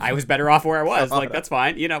 I was better off where I was. Like, that's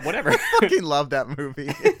fine. Whatever. I fucking love that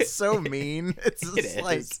movie. It's so mean. It's just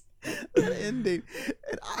like that ending.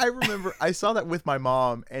 And I remember I saw that with my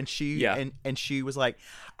mom, and she and she was like,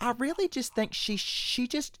 I really just think she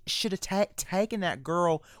just should have taken that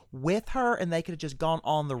girl with her, and they could have just gone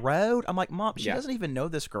on the road. I'm like, Mom, she doesn't even know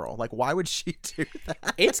this girl. Like, why would she do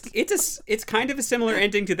that? It's kind of a similar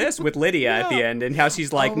ending to this with Lydia at the end, and how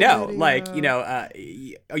she's like, no, Lydia. Like,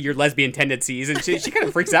 your lesbian tendencies, and she kind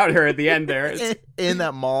of freaks out her at the end there. In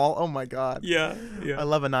that mall. Oh my god. Yeah. I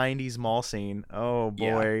love a 90s mall scene. Oh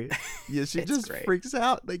boy. Yeah, she just great. Freaks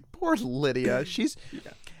out. Like, poor Lydia. She's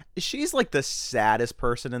like the saddest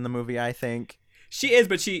person in the movie, I think. She is,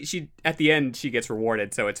 but she at the end she gets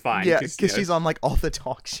rewarded, so it's fine. Yeah, because she's on like all the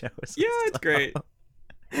talk shows. Yeah, it's great.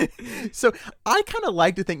 So I kind of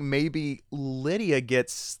like to think maybe Lydia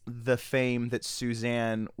gets the fame that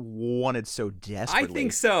Suzanne wanted so desperately. I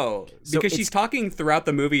think so, because she's talking throughout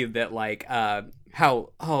the movie that like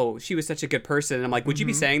how she was such a good person, and I'm like, would you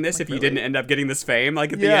be saying this if you didn't end up getting this fame?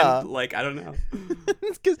 Like at the end, like, I don't know.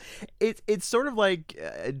 Because it's sort of like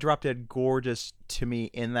Drop Dead Gorgeous to me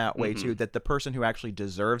in that way too, that the person who actually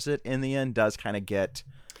deserves it in the end does kind of get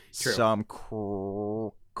some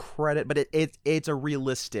credit, but it's a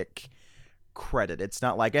realistic credit. It's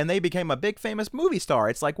not like, and they became a big famous movie star.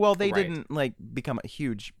 It's like, well, they didn't like become a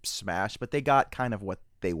huge smash, but they got kind of what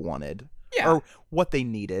they wanted or what they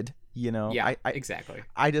needed. Yeah, exactly.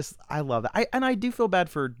 I love that. I do feel bad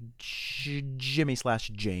for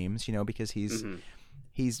Jimmy/James, because he's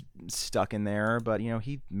stuck in there, but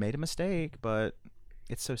he made a mistake, but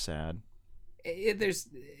it's so sad. It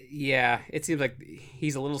seems like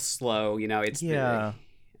he's a little slow. He's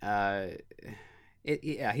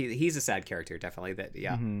a sad character, definitely.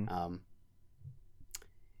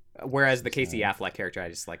 Whereas the Casey Affleck character, I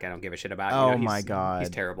just I don't give a shit about. Oh my god,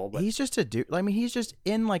 he's terrible. But he's just a dude. I mean, he's just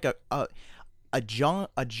in like a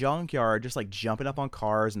junkyard, just like jumping up on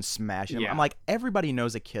cars and smashing them. I'm like, everybody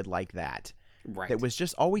knows a kid like that. Right. That was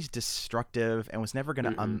just always destructive and was never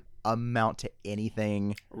going to amount to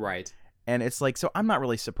anything. Right. And it's like, so I'm not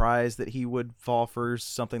really surprised that he would fall for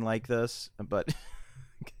something like this, but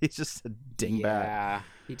he's just a dingbat. Yeah.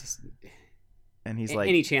 He just. And he's like,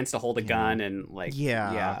 any chance to hold a gun and like,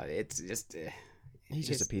 it's just. He's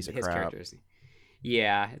just a piece of crap. Characters.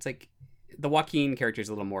 Yeah. It's like the Joaquin character is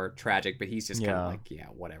a little more tragic, but he's just kind of like,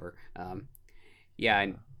 whatever.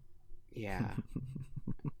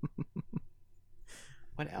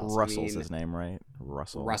 What else? Russell's his name, right?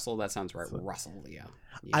 Russell, that sounds right. Russell, yeah.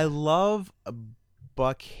 I love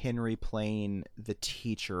Buck Henry playing the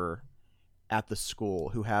teacher at the school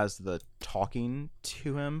who has the talking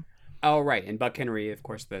to him. Oh, right. And Buck Henry, of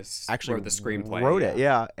course, actually wrote the screenplay. Wrote it,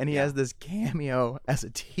 yeah. And he has this cameo as a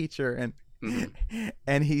teacher, and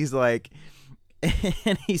and he's like,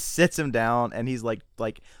 and he sits him down, and he's like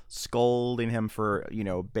scolding him for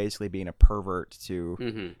basically being a pervert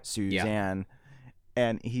to Suzanne,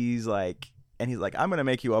 and he's like, I'm gonna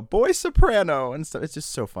make you a boy soprano, and so it's just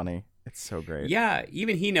so funny. It's so great. Yeah,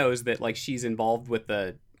 even he knows that like she's involved with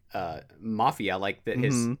the mafia, like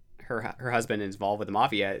that her husband is involved with the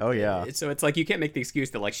mafia. Oh yeah. So it's like you can't make the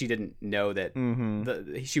excuse that like she didn't know that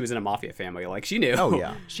she was in a mafia family. Like she knew. Oh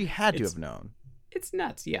yeah, she had to have known. It's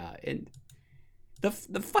nuts. Yeah, and the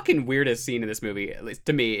fucking weirdest scene in this movie, at least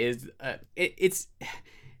to me, is it's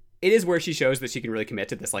it is where she shows that she can really commit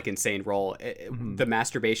to this like insane role. Mm-hmm. The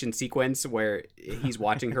masturbation sequence where he's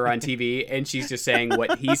watching her on TV and she's just saying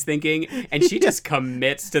what he's thinking, and she just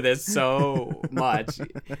commits to this so much.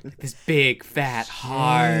 This big, fat,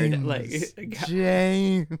 hard, like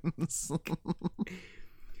James.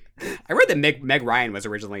 I read that Meg Ryan was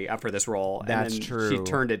originally up for this role. That's and then true. She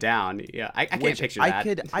turned it down. Yeah, I can't picture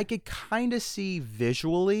that. I could kind of see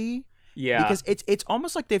visually. Yeah, because it's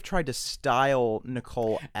almost like they've tried to style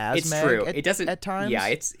Nicole as it's Meg true. At, it doesn't at times. Yeah,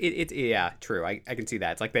 it's yeah, true. I can see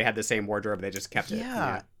that. It's like they had the same wardrobe. They just kept it.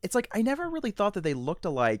 Yeah, it's like I never really thought that they looked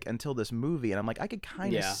alike until this movie, and I'm like I could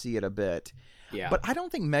kind of Yeah. see it a bit. Yeah, But I don't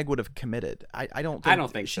think Meg would have committed. I don't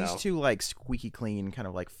think she's so. too like squeaky clean, kind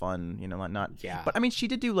of like fun, not. Yeah. But I mean, she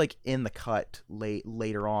did do like In the Cut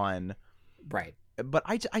later on. right. But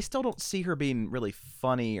I still don't see her being really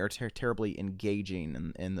funny or terribly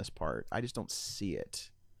engaging in this part. I just don't see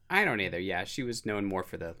it. I don't either. Yeah, she was known more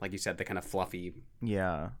for the, like you said, the kind of fluffy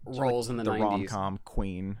Yeah. roles in the 90s. rom-com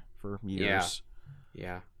queen for years.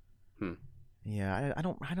 Yeah. Yeah, I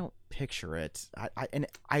don't picture it.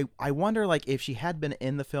 I wonder like if she had been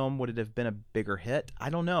in the film, would it have been a bigger hit?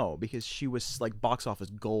 I don't know, because she was like box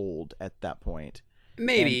office gold at that point.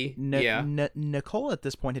 Maybe. Yeah. Nicole at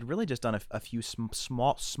this point had really just done a few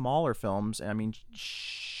smaller films. I mean,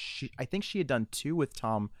 I think she had done 2 with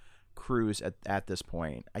Tom Cruise at this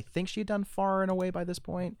point. I think she had done Far and Away by this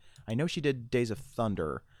point. I know she did Days of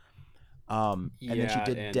Thunder. And then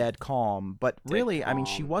she did Dead Calm. But really, I mean,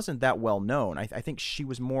 she wasn't that well known. I think she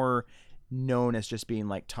was more known as just being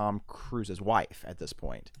like Tom Cruise's wife at this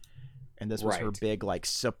point. And this was her big like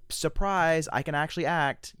surprise. I can actually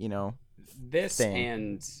act, This thing.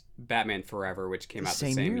 and Batman Forever, which came out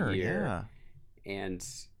the same year. Yeah. And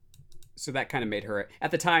so that kind of made her,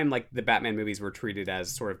 at the time, like the Batman movies were treated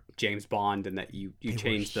as sort of James Bond, and that you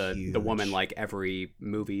changed the woman like every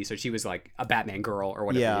movie. So she was like a Batman girl or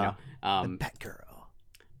whatever, the Batgirl.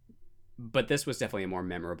 But this was definitely a more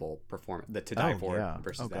memorable performance, the To Die For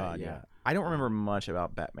versus that. God, yeah. I don't remember much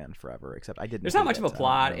about Batman Forever, except I didn't. There's not much of a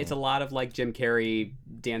plot. It's a lot of like Jim Carrey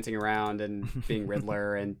dancing around and being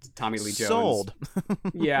Riddler and Tommy Lee Jones. Sold.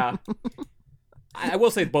 Yeah. I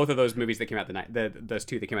will say both of those movies that came out those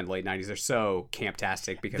 2 that came out in the late 90s are so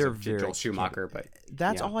camptastic because of Joel Schumacher. But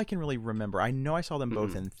that's all I can really remember. I know I saw them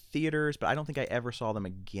both in theaters, but I don't think I ever saw them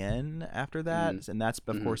again after that. And that's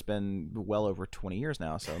of course been well over 20 years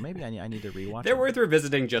now. So maybe I need to rewatch. They're worth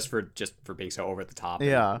revisiting just for being so over the top.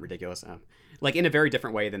 And ridiculous. Like in a very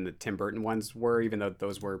different way than the Tim Burton ones were, even though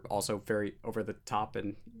those were also very over the top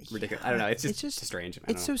and ridiculous. I don't know. It's just strange.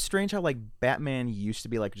 It's so strange how like Batman used to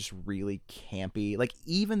be like just really campy. Like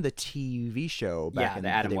even the TV show back in the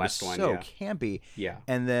Adam day West was one, so campy. Yeah.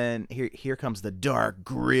 And then here comes the dark,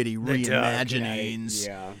 gritty reimaginings.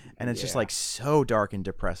 Yeah. And it's just like so dark and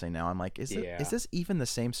depressing now. I'm like, is this even the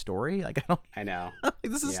same story? Like I know.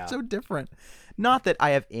 This is so different. Not that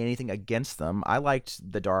I have anything against them. I liked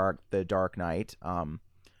the Dark Knight.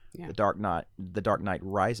 The Dark Knight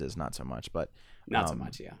Rises, not so much, but not so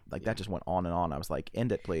much. Yeah, that just went on and on. I was like,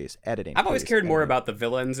 end it, please. Editing. I've always cared more about the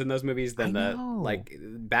villains in those movies than like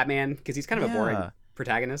Batman, because he's kind of a boring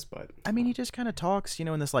protagonist. But I mean, he just kind of talks,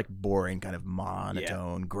 in this like boring kind of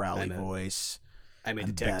monotone, growly voice. I'm a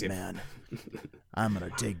detective. Batman. I'm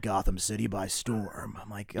gonna take Gotham City by storm.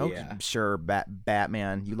 I'm like, okay, sure,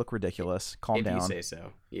 Batman. You look ridiculous. Calm down. If you say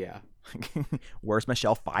so. Yeah. Where's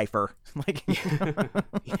Michelle Pfeiffer? Like,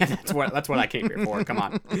 that's what I came here for. Come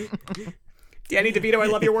on. Danny DeVito, I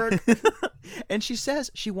love your work. And she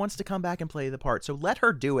says she wants to come back and play the part, so let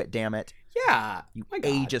her do it. Damn it. Yeah. You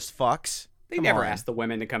ageist fucks. They never ask the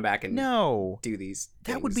women to come back and do these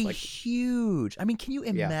things. That would be huge. I mean, can you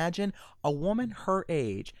imagine a woman her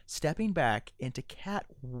age stepping back into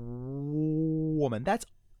Catwoman? That's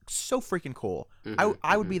so freaking cool.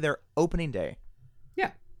 I would be there opening day.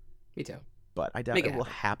 Yeah, me too. But I doubt it will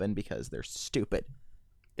happen because they're stupid.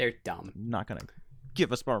 They're dumb. Not going to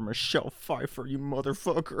give us our Michelle Pfeiffer, you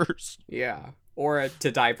motherfuckers. Yeah. Or a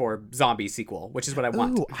To Die For zombie sequel, which is what I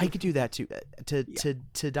want. Ooh, I could do that too.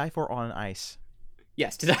 To Die For on Ice.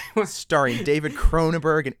 Yes, To Die For. Starring David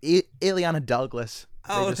Cronenberg and Ileana Douglas.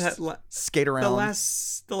 Oh, skate around.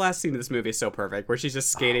 The last scene of this movie is so perfect, where she's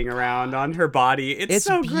just skating around on her body. It's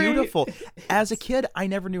so beautiful. Great. As a kid, I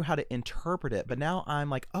never knew how to interpret it, but now I'm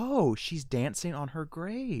like, oh, she's dancing on her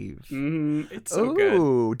grave. It's so good.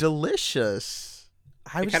 Ooh, delicious.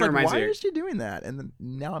 I was like, why is she doing that? And then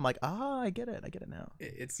now I'm like, I get it. I get it now.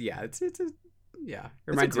 It's a It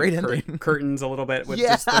reminds me of great ending. Curtains a little bit with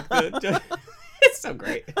just like it's so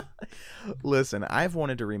great. Listen, I've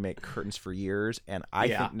wanted to remake Curtains for years, and I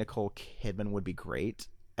think Nicole Kidman would be great.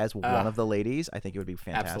 as one of the ladies, I think it would be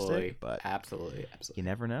fantastic. Absolutely, but absolutely. You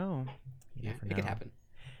never know. It could happen.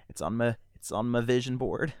 It's on my vision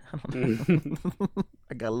board.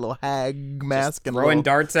 I got a little hag mask and throwing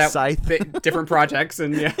darts at scythe. different projects,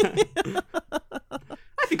 and I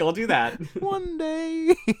think I'll do that one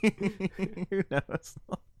day. Who knows?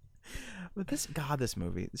 But this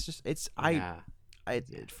movie,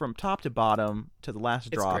 from top to bottom to the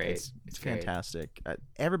last drop, it's fantastic.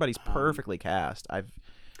 Everybody's perfectly cast.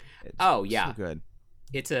 So good.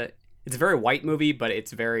 It's a very white movie, but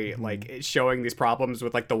it's very like it's showing these problems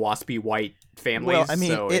with like the waspy white families. Well, I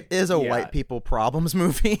mean, it is a white people problems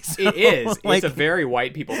movie. So, it is. It's a very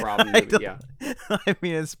white people problem movie. Yeah. I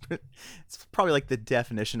mean, it's probably like the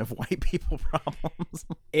definition of white people problems.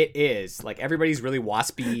 It is. Like everybody's really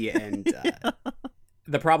waspy, and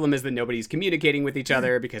the problem is that nobody's communicating with each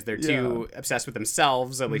other because they're too obsessed with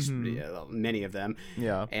themselves. At least many of them.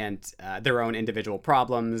 Yeah. And their own individual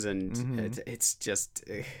problems, and it's just.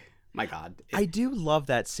 My God. I do love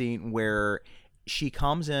that scene where she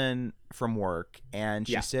comes in from work and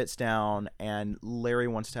she sits down and Larry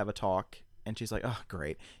wants to have a talk and she's like, oh,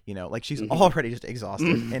 great. Like she's already just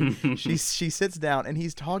exhausted. And she sits down and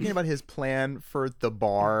he's talking about his plan for the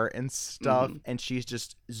bar and stuff. And she's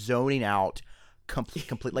just zoning out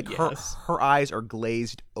completely. Like her eyes are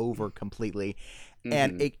glazed over completely.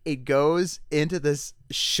 And it goes into this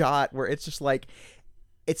shot where it's just like,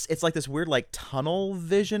 it's like this weird like tunnel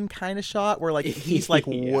vision kind of shot where like he's like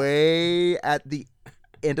way at the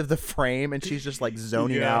end of the frame and she's just like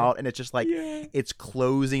zoning out and it's just like it's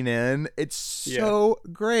closing in. It's so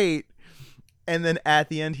great. And then at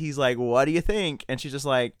the end he's like, what do you think? And she's just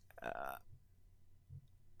like,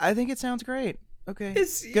 I think it sounds great. Okay.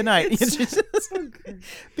 Good night.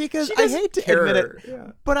 Because I hate to admit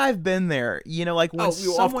it, but I've been there. Like when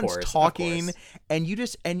someone's talking and you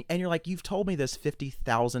just and you're like, you've told me this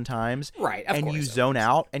 50,000 times, right? And you zone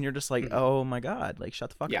out and you're just like, oh my God, like shut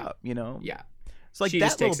the fuck up, Yeah. So like she that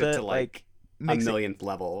just takes little it bit to like a millionth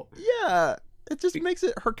level. Yeah, it just makes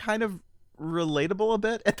it her kind of relatable a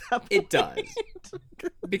bit at that point. It does,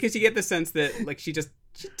 because you get the sense that like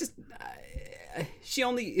she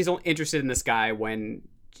only is interested in this guy when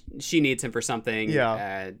she needs him for something,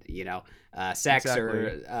 sex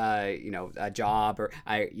or a job or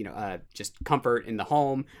just comfort in the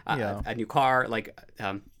home, a new car. Like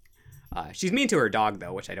she's mean to her dog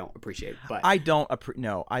though, which I don't appreciate. But I don't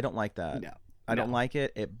like that. No, I don't like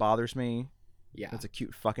it. It bothers me. Yeah, it's a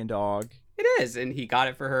cute fucking dog. It is, and he got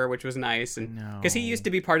it for her, which was nice, and because he used to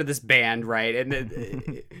be part of this band, right?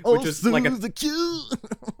 And which was like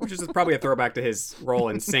which is probably a throwback to his role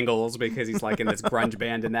in Singles because he's like in this grunge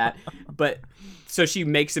band and that. But so she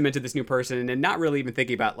makes him into this new person, and not really even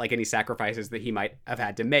thinking about like any sacrifices that he might have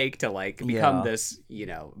had to make to like become this,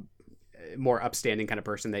 more upstanding kind of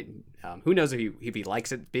person. That who knows if he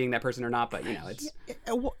likes it being that person or not? But it's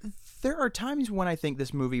there are times when I think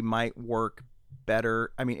this movie might work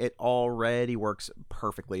better. I mean, it already works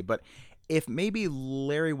perfectly, but if maybe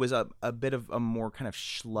Larry was a bit of a more kind of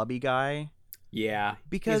schlubby guy,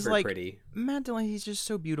 because he's very like pretty. Matt Dillon, he's just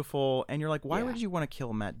so beautiful, and you're like, why would you want to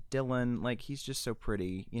kill Matt Dillon? Like he's just so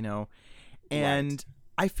pretty, and right.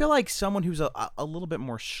 I feel like someone who's a little bit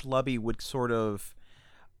more schlubby would sort of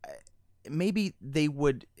maybe it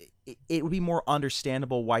would be more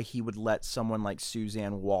understandable why he would let someone like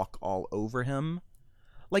Suzanne walk all over him.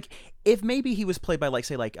 Like, if maybe he was played by, like,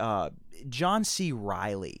 say, like, John C.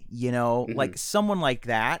 Reilly, like someone like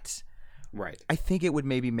that. Right. I think it would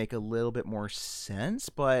maybe make a little bit more sense,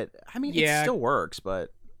 but, I mean, it still works,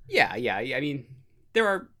 but. Yeah. I mean, there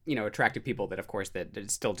are, attractive people that, of course,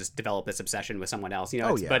 that still just develop this obsession with someone else,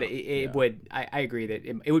 but it would, I agree that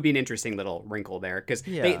it would be an interesting little wrinkle there, because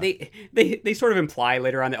they sort of imply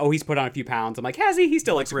later on that, he's put on a few pounds. I'm like, has he? He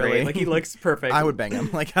still looks great. Like, he looks perfect. I would bang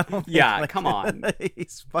him. Like, I don't think, come on.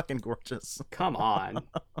 He's fucking gorgeous. Come on.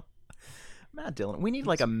 Matt Dillon. We need,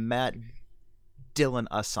 like, a Matt Dillon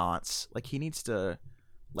assance. Like, he needs to,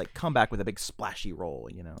 like, come back with a big splashy role,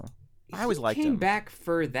 I always liked him. He came back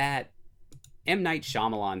for that M. Night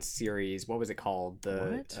Shyamalan series. What was it called?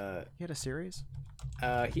 What? He had a series?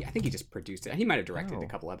 I think he just produced it. He might have directed a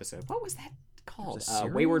couple episodes. What was that called?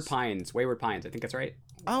 Wayward Pines. Wayward Pines. I think that's right.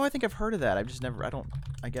 Oh, I think I've heard of that. I've just never.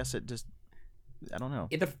 I guess it just. I don't know.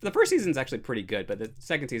 The first season's actually pretty good, but the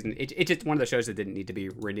second season, it's just one of the shows that didn't need to be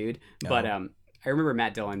renewed. Oh. But I remember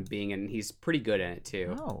Matt Dillon being in. He's pretty good in it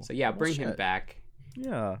too. Oh, so bring him back.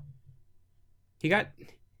 Yeah.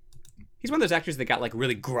 He's one of those actors that got like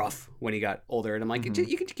really gruff when he got older, and I'm like, can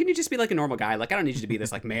you just be like a normal guy? Like, I don't need you to be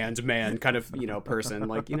this like man's man kind of person,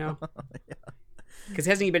 like because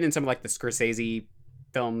hasn't he been in some of like the Scorsese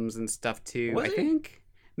films and stuff too? I think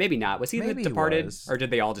Maybe not. Was he in Maybe The he Departed? was. Or did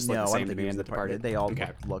they all just look No, the I same don't to think me he in was The Departed? They all Okay.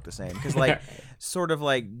 look the same because like sort of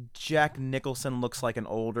like Jack Nicholson looks like an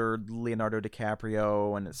older Leonardo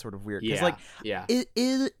DiCaprio, and it's sort of weird. Yeah. Like, yeah.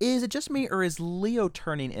 is it just me, or is Leo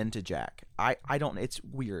turning into Jack? I don't. It's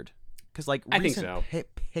weird because like I think recent so.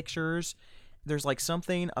 pictures, there's like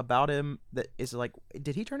something about him that is like,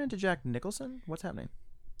 did he turn into Jack Nicholson? What's happening?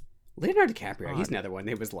 Leonardo DiCaprio, he's another one.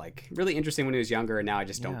 He was like really interesting when he was younger, and now I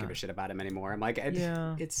just don't Yeah. give a shit about him anymore. I'm like,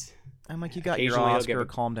 Yeah. it's I'm like, you got your Occasionally he'll give Oscar, a-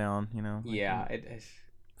 calm down, you know? Like, yeah,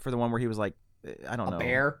 for the one where he was like, I don't know,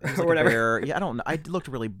 bear It was or like a whatever. bear. Yeah, I don't know. I looked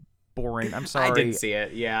really boring. I'm sorry. I didn't see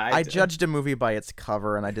it. Yeah, I judged a movie by its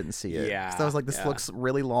cover, and I didn't see it. Yeah, So I was like, this yeah. looks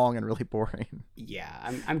really long and really boring.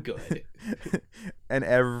 Yeah, I'm good. And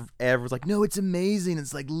Ev was like, no, it's amazing.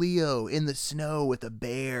 It's like Leo in the snow with a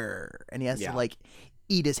bear, and he has Yeah. to like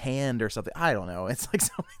eat his hand or something. I don't know. It's like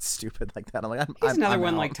something stupid like that. I'm like, He's another I'm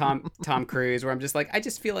one out. like Tom Cruise, where I'm just like, I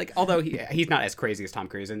just feel like, although he's not as crazy as Tom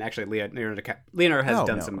Cruise, and actually Leonardo has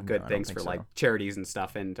done some I good don't things think for so. like charities and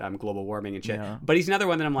stuff and global warming and shit. Yeah. But he's another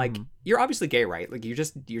one that I'm like, Mhm. you're obviously gay, right? Like you're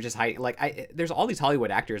just hiding. Like there's all these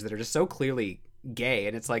Hollywood actors that are just so clearly gay,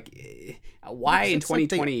 and it's like, why in It's like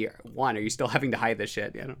they- 2021 are you still having to hide this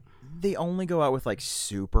shit? You know? They only go out with like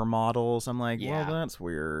supermodels. I'm like, Yeah. well, that's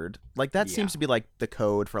weird. Like that Yeah. seems to be like the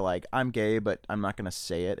code for like, I'm gay, but I'm not gonna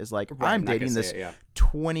say it. Is like, Right, I'm not gonna dating say this it, yeah.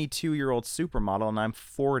 22-year-old supermodel, and I'm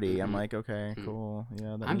 40. I'm Mhm. like, okay, cool.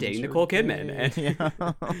 Yeah, that I'm means dating you're Nicole gay. Kidman.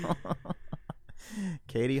 Yeah.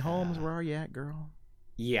 Katie Holmes, where are you at, girl?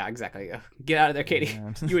 Yeah, exactly. Get out of there, Katie.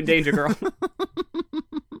 Yeah. You in danger, girl.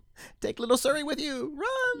 Take little Surrey with you.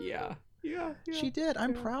 Run. yeah. She did.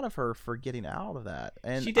 I'm proud of her for getting out of that.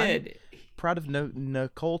 And She I'm did. proud of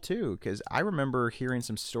Nicole too, because I remember hearing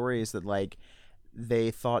some stories that like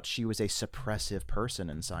they thought she was a suppressive person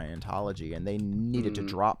in Scientology, and they needed to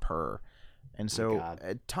drop her. And so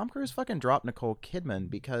God. Tom Cruise fucking dropped Nicole Kidman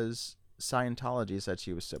because Scientology said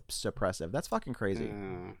she was suppressive. That's fucking crazy.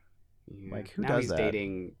 Yeah. Like, who now does he's that?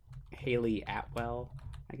 dating Haley Atwell.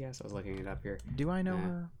 I guess I was looking it up here. Do I know Yeah.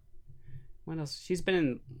 her? What else? She's been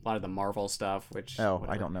in a lot of the Marvel stuff, which Oh,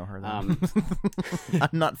 whatever. I don't know her. Then. Um, I'm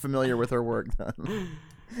not familiar with her work. Then.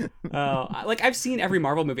 like I've seen every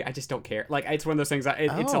Marvel movie. I just don't care. Like it's one of those things.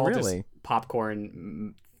 It's Oh, all really? just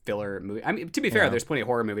popcorn filler movie. I mean, to be fair, Yeah. there's plenty of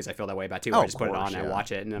horror movies I feel that way about too. Oh, Where I of just put it course, on and I yeah.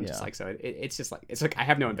 watch it, and I'm just Yeah. like, so it's just like it's like I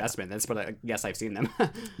have no investment in this, but I guess I've seen them.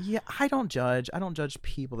 Yeah, I don't judge. I don't judge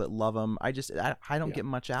people that love them. I don't Yeah. get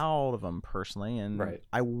much out of them personally, and Right.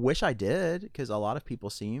 I wish I did because a lot of people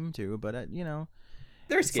seem to. But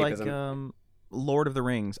There's it's like escapism. Lord of the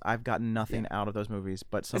Rings. I've gotten nothing out of those movies,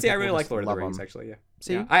 but some See, I people really like just Lord of the love Rings, 'em. actually. Yeah.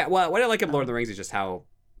 See? Yeah. What I like about Lord of the Rings is just how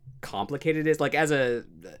complicated it is. Like as a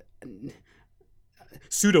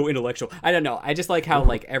pseudo intellectual, I don't know. I just like how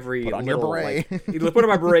like every Put on your little beret. like you put on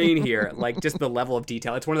my brain here, like just the level of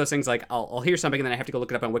detail. It's one of those things like I'll hear something and then I have to go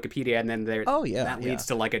look it up on Wikipedia, and then Oh, yeah, that yeah. leads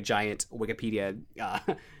to like a giant Wikipedia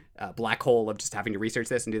black hole of just having to research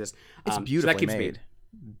this and do this. It's So beautifully that keeps made. me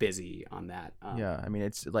busy on that. Yeah, I mean,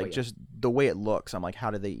 it's like yeah. just the way it looks. I'm like,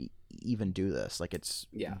 how did they even do this? Like, it's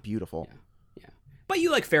Yeah. beautiful. Yeah. But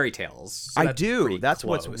you like fairy tales. So I that's do. pretty That's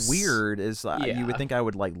close. what's weird is you Yeah. would think I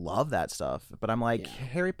would like love that stuff, but I'm like, Yeah.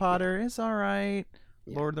 Harry Potter is all right.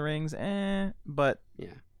 Yeah. Lord of the Rings, but Yeah.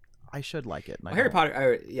 I should like it. and I Well, Harry don't.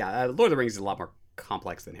 Potter, Lord of the Rings is a lot more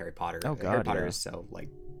complex than Harry Potter. Oh, Harry God, Potter yeah. is so like,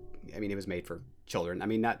 I mean, it was made for children. I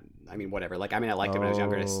mean, whatever. Like, I mean, I liked it when I was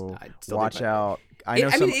younger. I still do, Watch but- out! I know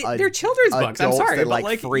they're children's books. I'm adults sorry, that but like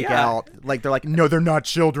like freak yeah. out. Like they're like, no, they're not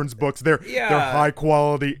children's books. They're Yeah. high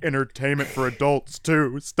quality entertainment for adults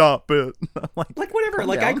too. Stop it! I'm Like whatever. Calm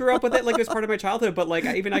Like I down. grew up with it. Like it was part of my childhood. But like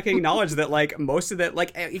even I can acknowledge that like most of that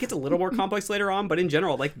like it gets a little more complex later on. But in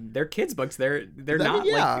general, like they're kids' books. They're not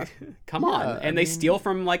yeah. like come on. Yeah, And they steal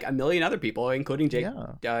from like a million other people, including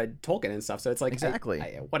Tolkien and stuff. So it's like Exactly.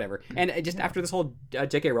 whatever. And just after this whole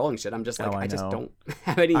J.K. Rowling shit, I'm just like Oh, I I just know. don't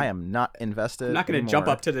have any. I am not invested. I'm not going to jump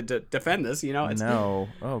anymore. up to defend this. You know. It's, No.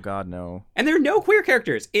 Oh God, no. And there are no queer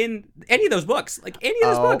characters in any of those books. Like any of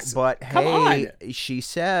those books. But Come hey, on. she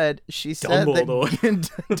said Dumbledore.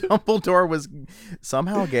 that Dumbledore was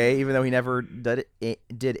somehow gay, even though he never did anything.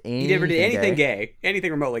 He never did anything gay,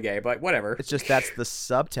 anything remotely gay, but whatever. It's just that's the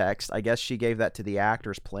subtext. I guess she gave that to the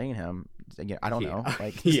actors playing him. Again, I don't know.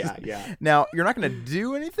 Like, yeah. Now you're not going to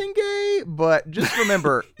do anything gay, but just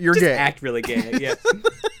remember you're Just gay. act really gay. Yeah.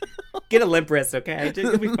 Get a limp wrist, okay?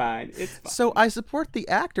 It'll be fine. It's fine. So I support the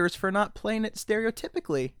actors for not playing it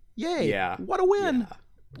stereotypically. Yay! Yeah. What a win!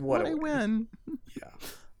 Yeah. What a win! Yeah.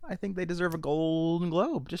 I think they deserve a Golden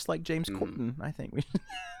Globe, just like James Mhm. Corden. I think we.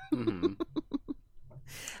 Mhm.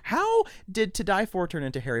 How did To Die For turn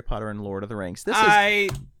into Harry Potter and Lord of the Rings? This is I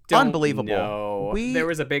don't unbelievable. know. There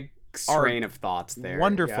was a big strain of thoughts there.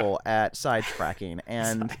 Wonderful at sidetracking,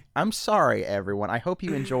 and I'm sorry, everyone. I hope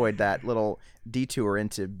you enjoyed that little detour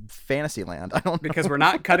into Fantasyland. I don't know. Because we're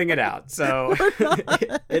not cutting it out, so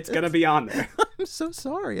it's gonna be on there. I'm so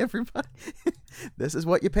sorry, everybody. This is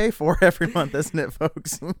what you pay for every month, isn't it,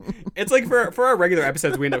 folks? It's like for our regular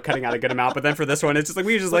episodes, we end up cutting out a good amount, but then for this one, it's just like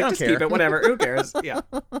we just like just keep it, whatever. Who cares? Yeah.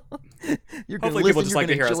 Hopefully, people just like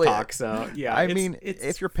to hear us talk. So yeah, I mean,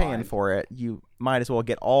 if you're paying for it, you might as well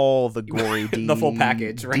get all the gory, the full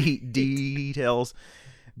package, right? Details.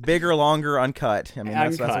 Bigger, longer, uncut. I mean,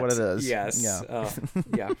 that's what it is. Yes. Yeah.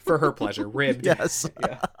 Yeah. For her pleasure. Ribbed. Yes.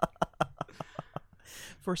 Yeah.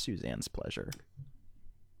 For Suzanne's pleasure.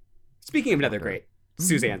 Speaking of another great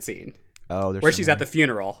Suzanne scene. Oh, where she's at the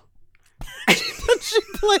funeral. She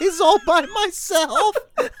plays all by myself.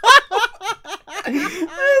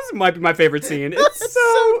 This might be my favorite scene. It's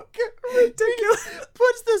so ridiculous.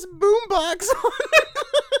 Puts this boombox on.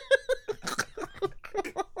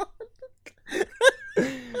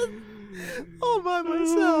 All by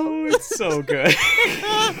myself. Oh, it's so good.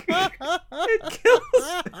 It kills.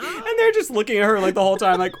 And they're just looking at her like the whole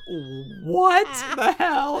time, like, what the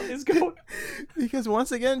hell is going? Because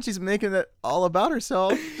once again, she's making it all about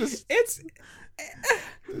herself. It's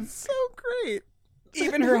so great.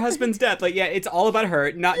 Even her husband's death, like, yeah, it's all about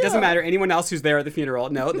her. Doesn't matter anyone else who's there at the funeral.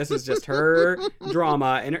 No, this is just her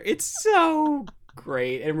drama, and it's so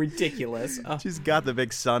great and ridiculous. She's got the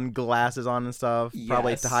big sunglasses on and stuff,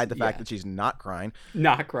 probably to hide the fact that she's not crying.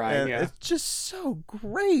 Not crying, yeah. It's just so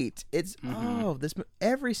great. It's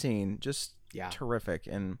every scene just terrific,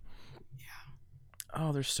 and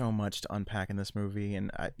there's so much to unpack in this movie, and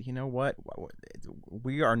you know what?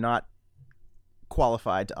 We are not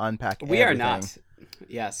qualified to unpack everything. We are not.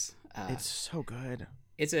 Yes. It's so good.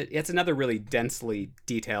 It's another really densely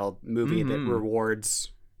detailed movie that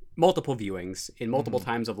rewards multiple viewings in multiple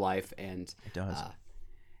times of life, and it does.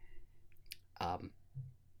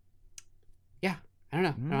 Yeah, I don't know.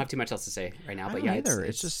 I don't have too much else to say right now, but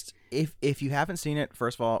it's just if you haven't seen it,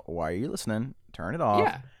 first of all, why are you listening? Turn it off.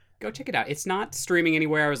 Yeah, go check it out. It's not streaming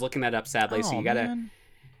anywhere. I was looking that up, sadly. So you gotta. Man.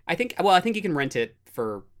 I think you can rent it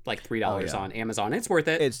for like $3 on Amazon. It's worth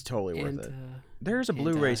it. It's totally worth it. There's a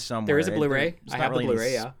Blu-ray somewhere. There is a Blu-ray. I have the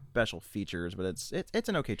Blu-ray. Yeah. Special features, but it's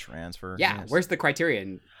an okay transfer. Yeah. Yes. Where's the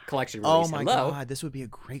Criterion Collection release? Oh my God, this would be a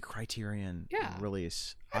great Criterion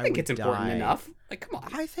release. I think it's important enough. Like, come on.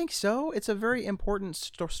 I think so. It's a very important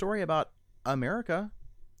story about America.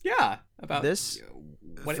 Yeah, about this.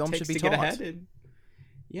 What film should be taught. Get ahead. And,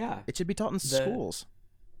 it should be taught in schools.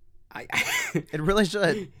 It really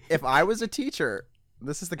should. If I was a teacher,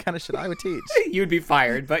 this is the kind of shit I would teach. You'd be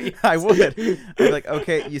fired, but I would. I'd be like,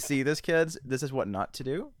 okay, you see this, kids? This is what not to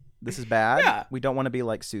do. This is bad. Yeah. We don't want to be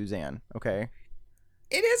like Suzanne, okay?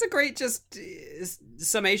 It is a great just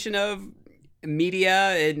summation of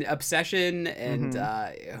media and obsession and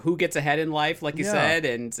who gets ahead in life, like you said,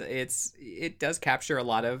 and it does capture a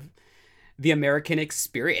lot of the American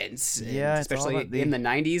experience, especially in the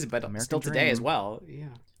 90s, but American still today as well. Yeah.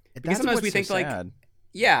 Because sometimes we think like,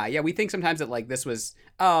 we think sometimes that like this was,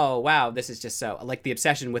 oh wow, this is just so like the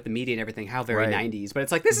obsession with the media and everything, how very 90s. But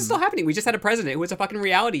it's like this is still happening. We just had a president who was a fucking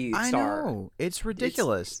reality star. I know, it's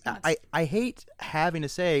ridiculous. I hate having to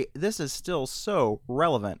say this is still so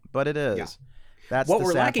relevant, but it is. Yeah. That's what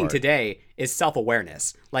we're lacking today is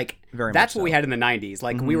self-awareness. Like that's what we had in the 90s.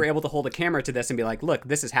 Like we were able to hold a camera to this and be like, look,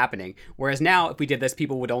 this is happening. Whereas now, if we did this,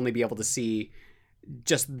 people would only be able to see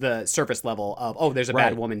just the surface level of, oh, there's a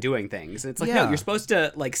bad woman doing things. It's like, no, you're supposed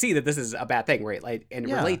to like see that this is a bad thing, right? Like, and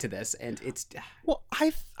relate to this. And it's well,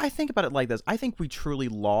 I think about it like this. I think we truly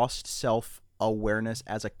lost self-awareness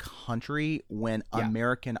as a country when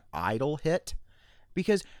American Idol hit.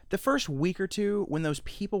 Because the first week or two, when those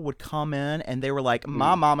people would come in and they were like,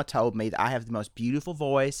 my mama told me that I have the most beautiful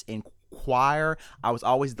voice in choir. I was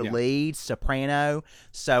always the lead soprano.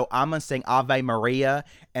 So I'm going to sing Ave Maria.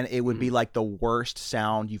 And it would be like the worst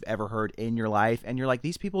sound you've ever heard in your life. And you're like,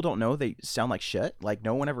 these people don't know they sound like shit. Like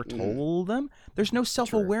no one ever told them. There's no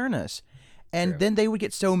self-awareness. And then they would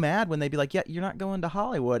get so mad when they'd be like, yeah, you're not going to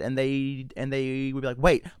Hollywood. And they would be like,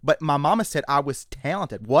 wait, but my mama said I was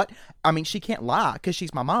talented. What? I mean, she can't lie because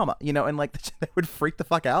she's my mama, you know, and like they would freak the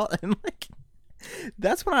fuck out. And like,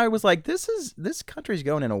 that's when I was like, this country's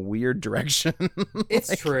going in a weird direction.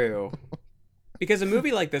 It's true. Because a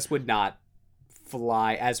movie like this would not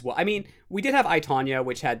fly as well. I mean, we did have I, Tonya,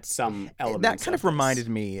 which had some elements. That kind of reminded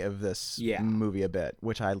me of this Yeah. movie a bit,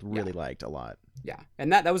 which I really liked a lot. Yeah,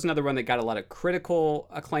 and that was another one that got a lot of critical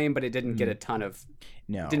acclaim, but it didn't get a ton of.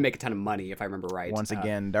 No. Didn't make a ton of money, if I remember right. Once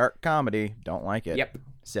again, dark comedy. Don't like it. Yep.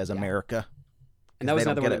 Says America. And that was they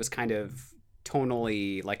don't another get one it. that was kind of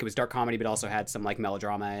tonally, like, it was dark comedy, but also had some like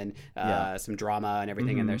melodrama and some drama and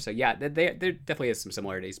everything in there. So yeah, there definitely is some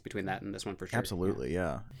similarities between that and this one for sure. Absolutely,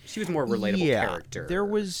 yeah. She was a more relatable character. There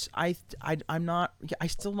was I'm not. I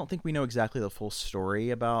still don't think we know exactly the full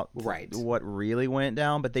story about what really went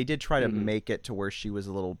down, but they did try to make it to where she was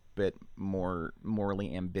a little bit more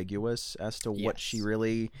morally ambiguous as to what she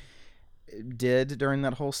really did during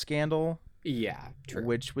that whole scandal. Yeah, true.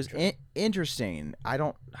 Which was interesting. I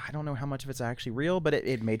don't know how much of it's actually real, but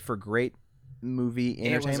it made for great movie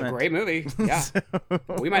entertainment. It was a great movie. Yeah,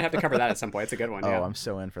 we might have to cover that at some point. It's a good one. Oh, yeah. I'm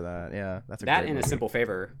so in for that. Yeah, that's that great and movie. A Simple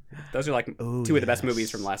Favor. Those are like two of the best movies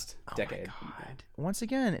from last decade. My God. Once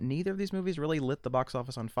again, neither of these movies really lit the box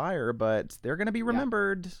office on fire, but they're going to be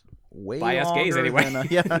remembered way by us gays anyway.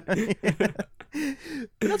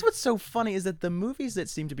 But that's what's so funny is that the movies that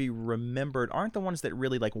seem to be remembered aren't the ones that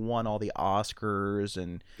really like won all the Oscars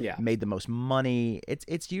and made the most money.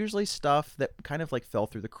 It's usually stuff that kind of like fell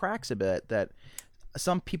through the cracks a bit, that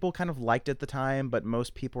some people kind of liked at the time, but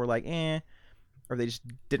most people were like, or they just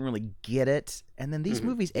didn't really get it. And then these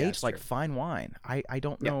movies aged like fine wine. I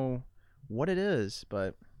don't know what it is,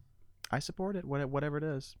 but I support it, whatever it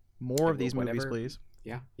is. More of these movies, please.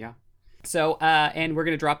 Yeah. So, and we're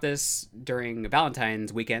going to drop this during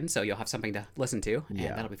Valentine's weekend, so you'll have something to listen to, and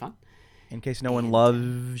that'll be fun. In case no one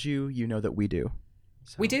loves you, you know that we do.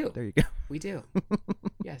 So, we do. There you go. We do.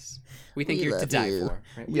 Yes. We think you're to die for.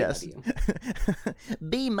 Right? We yes. love you.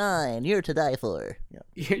 Be mine. You're to die for.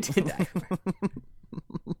 You're to die for.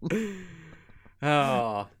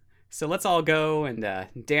 Oh. So let's all go and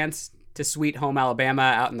dance to Sweet Home Alabama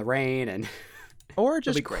out in the rain and... Or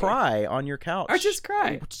just cry on your couch. Or just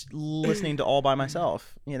cry. Listening to All By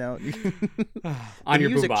Myself, you know. On your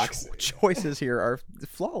boombox. Choices here are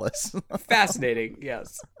flawless. Fascinating,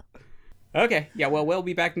 yes. Okay, yeah, well, we'll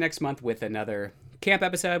be back next month with another camp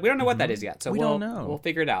episode. We don't know what that is yet, so we'll know. We'll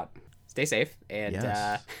figure it out. Stay safe, and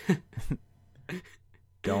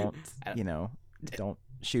don't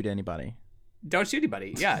shoot anybody. Don't shoot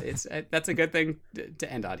anybody. Yeah, it's that's a good thing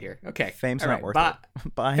to end on here. Okay. Fame's not worth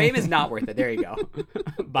it. Bye. Fame is not worth it. There you go.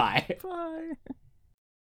 Bye. Bye.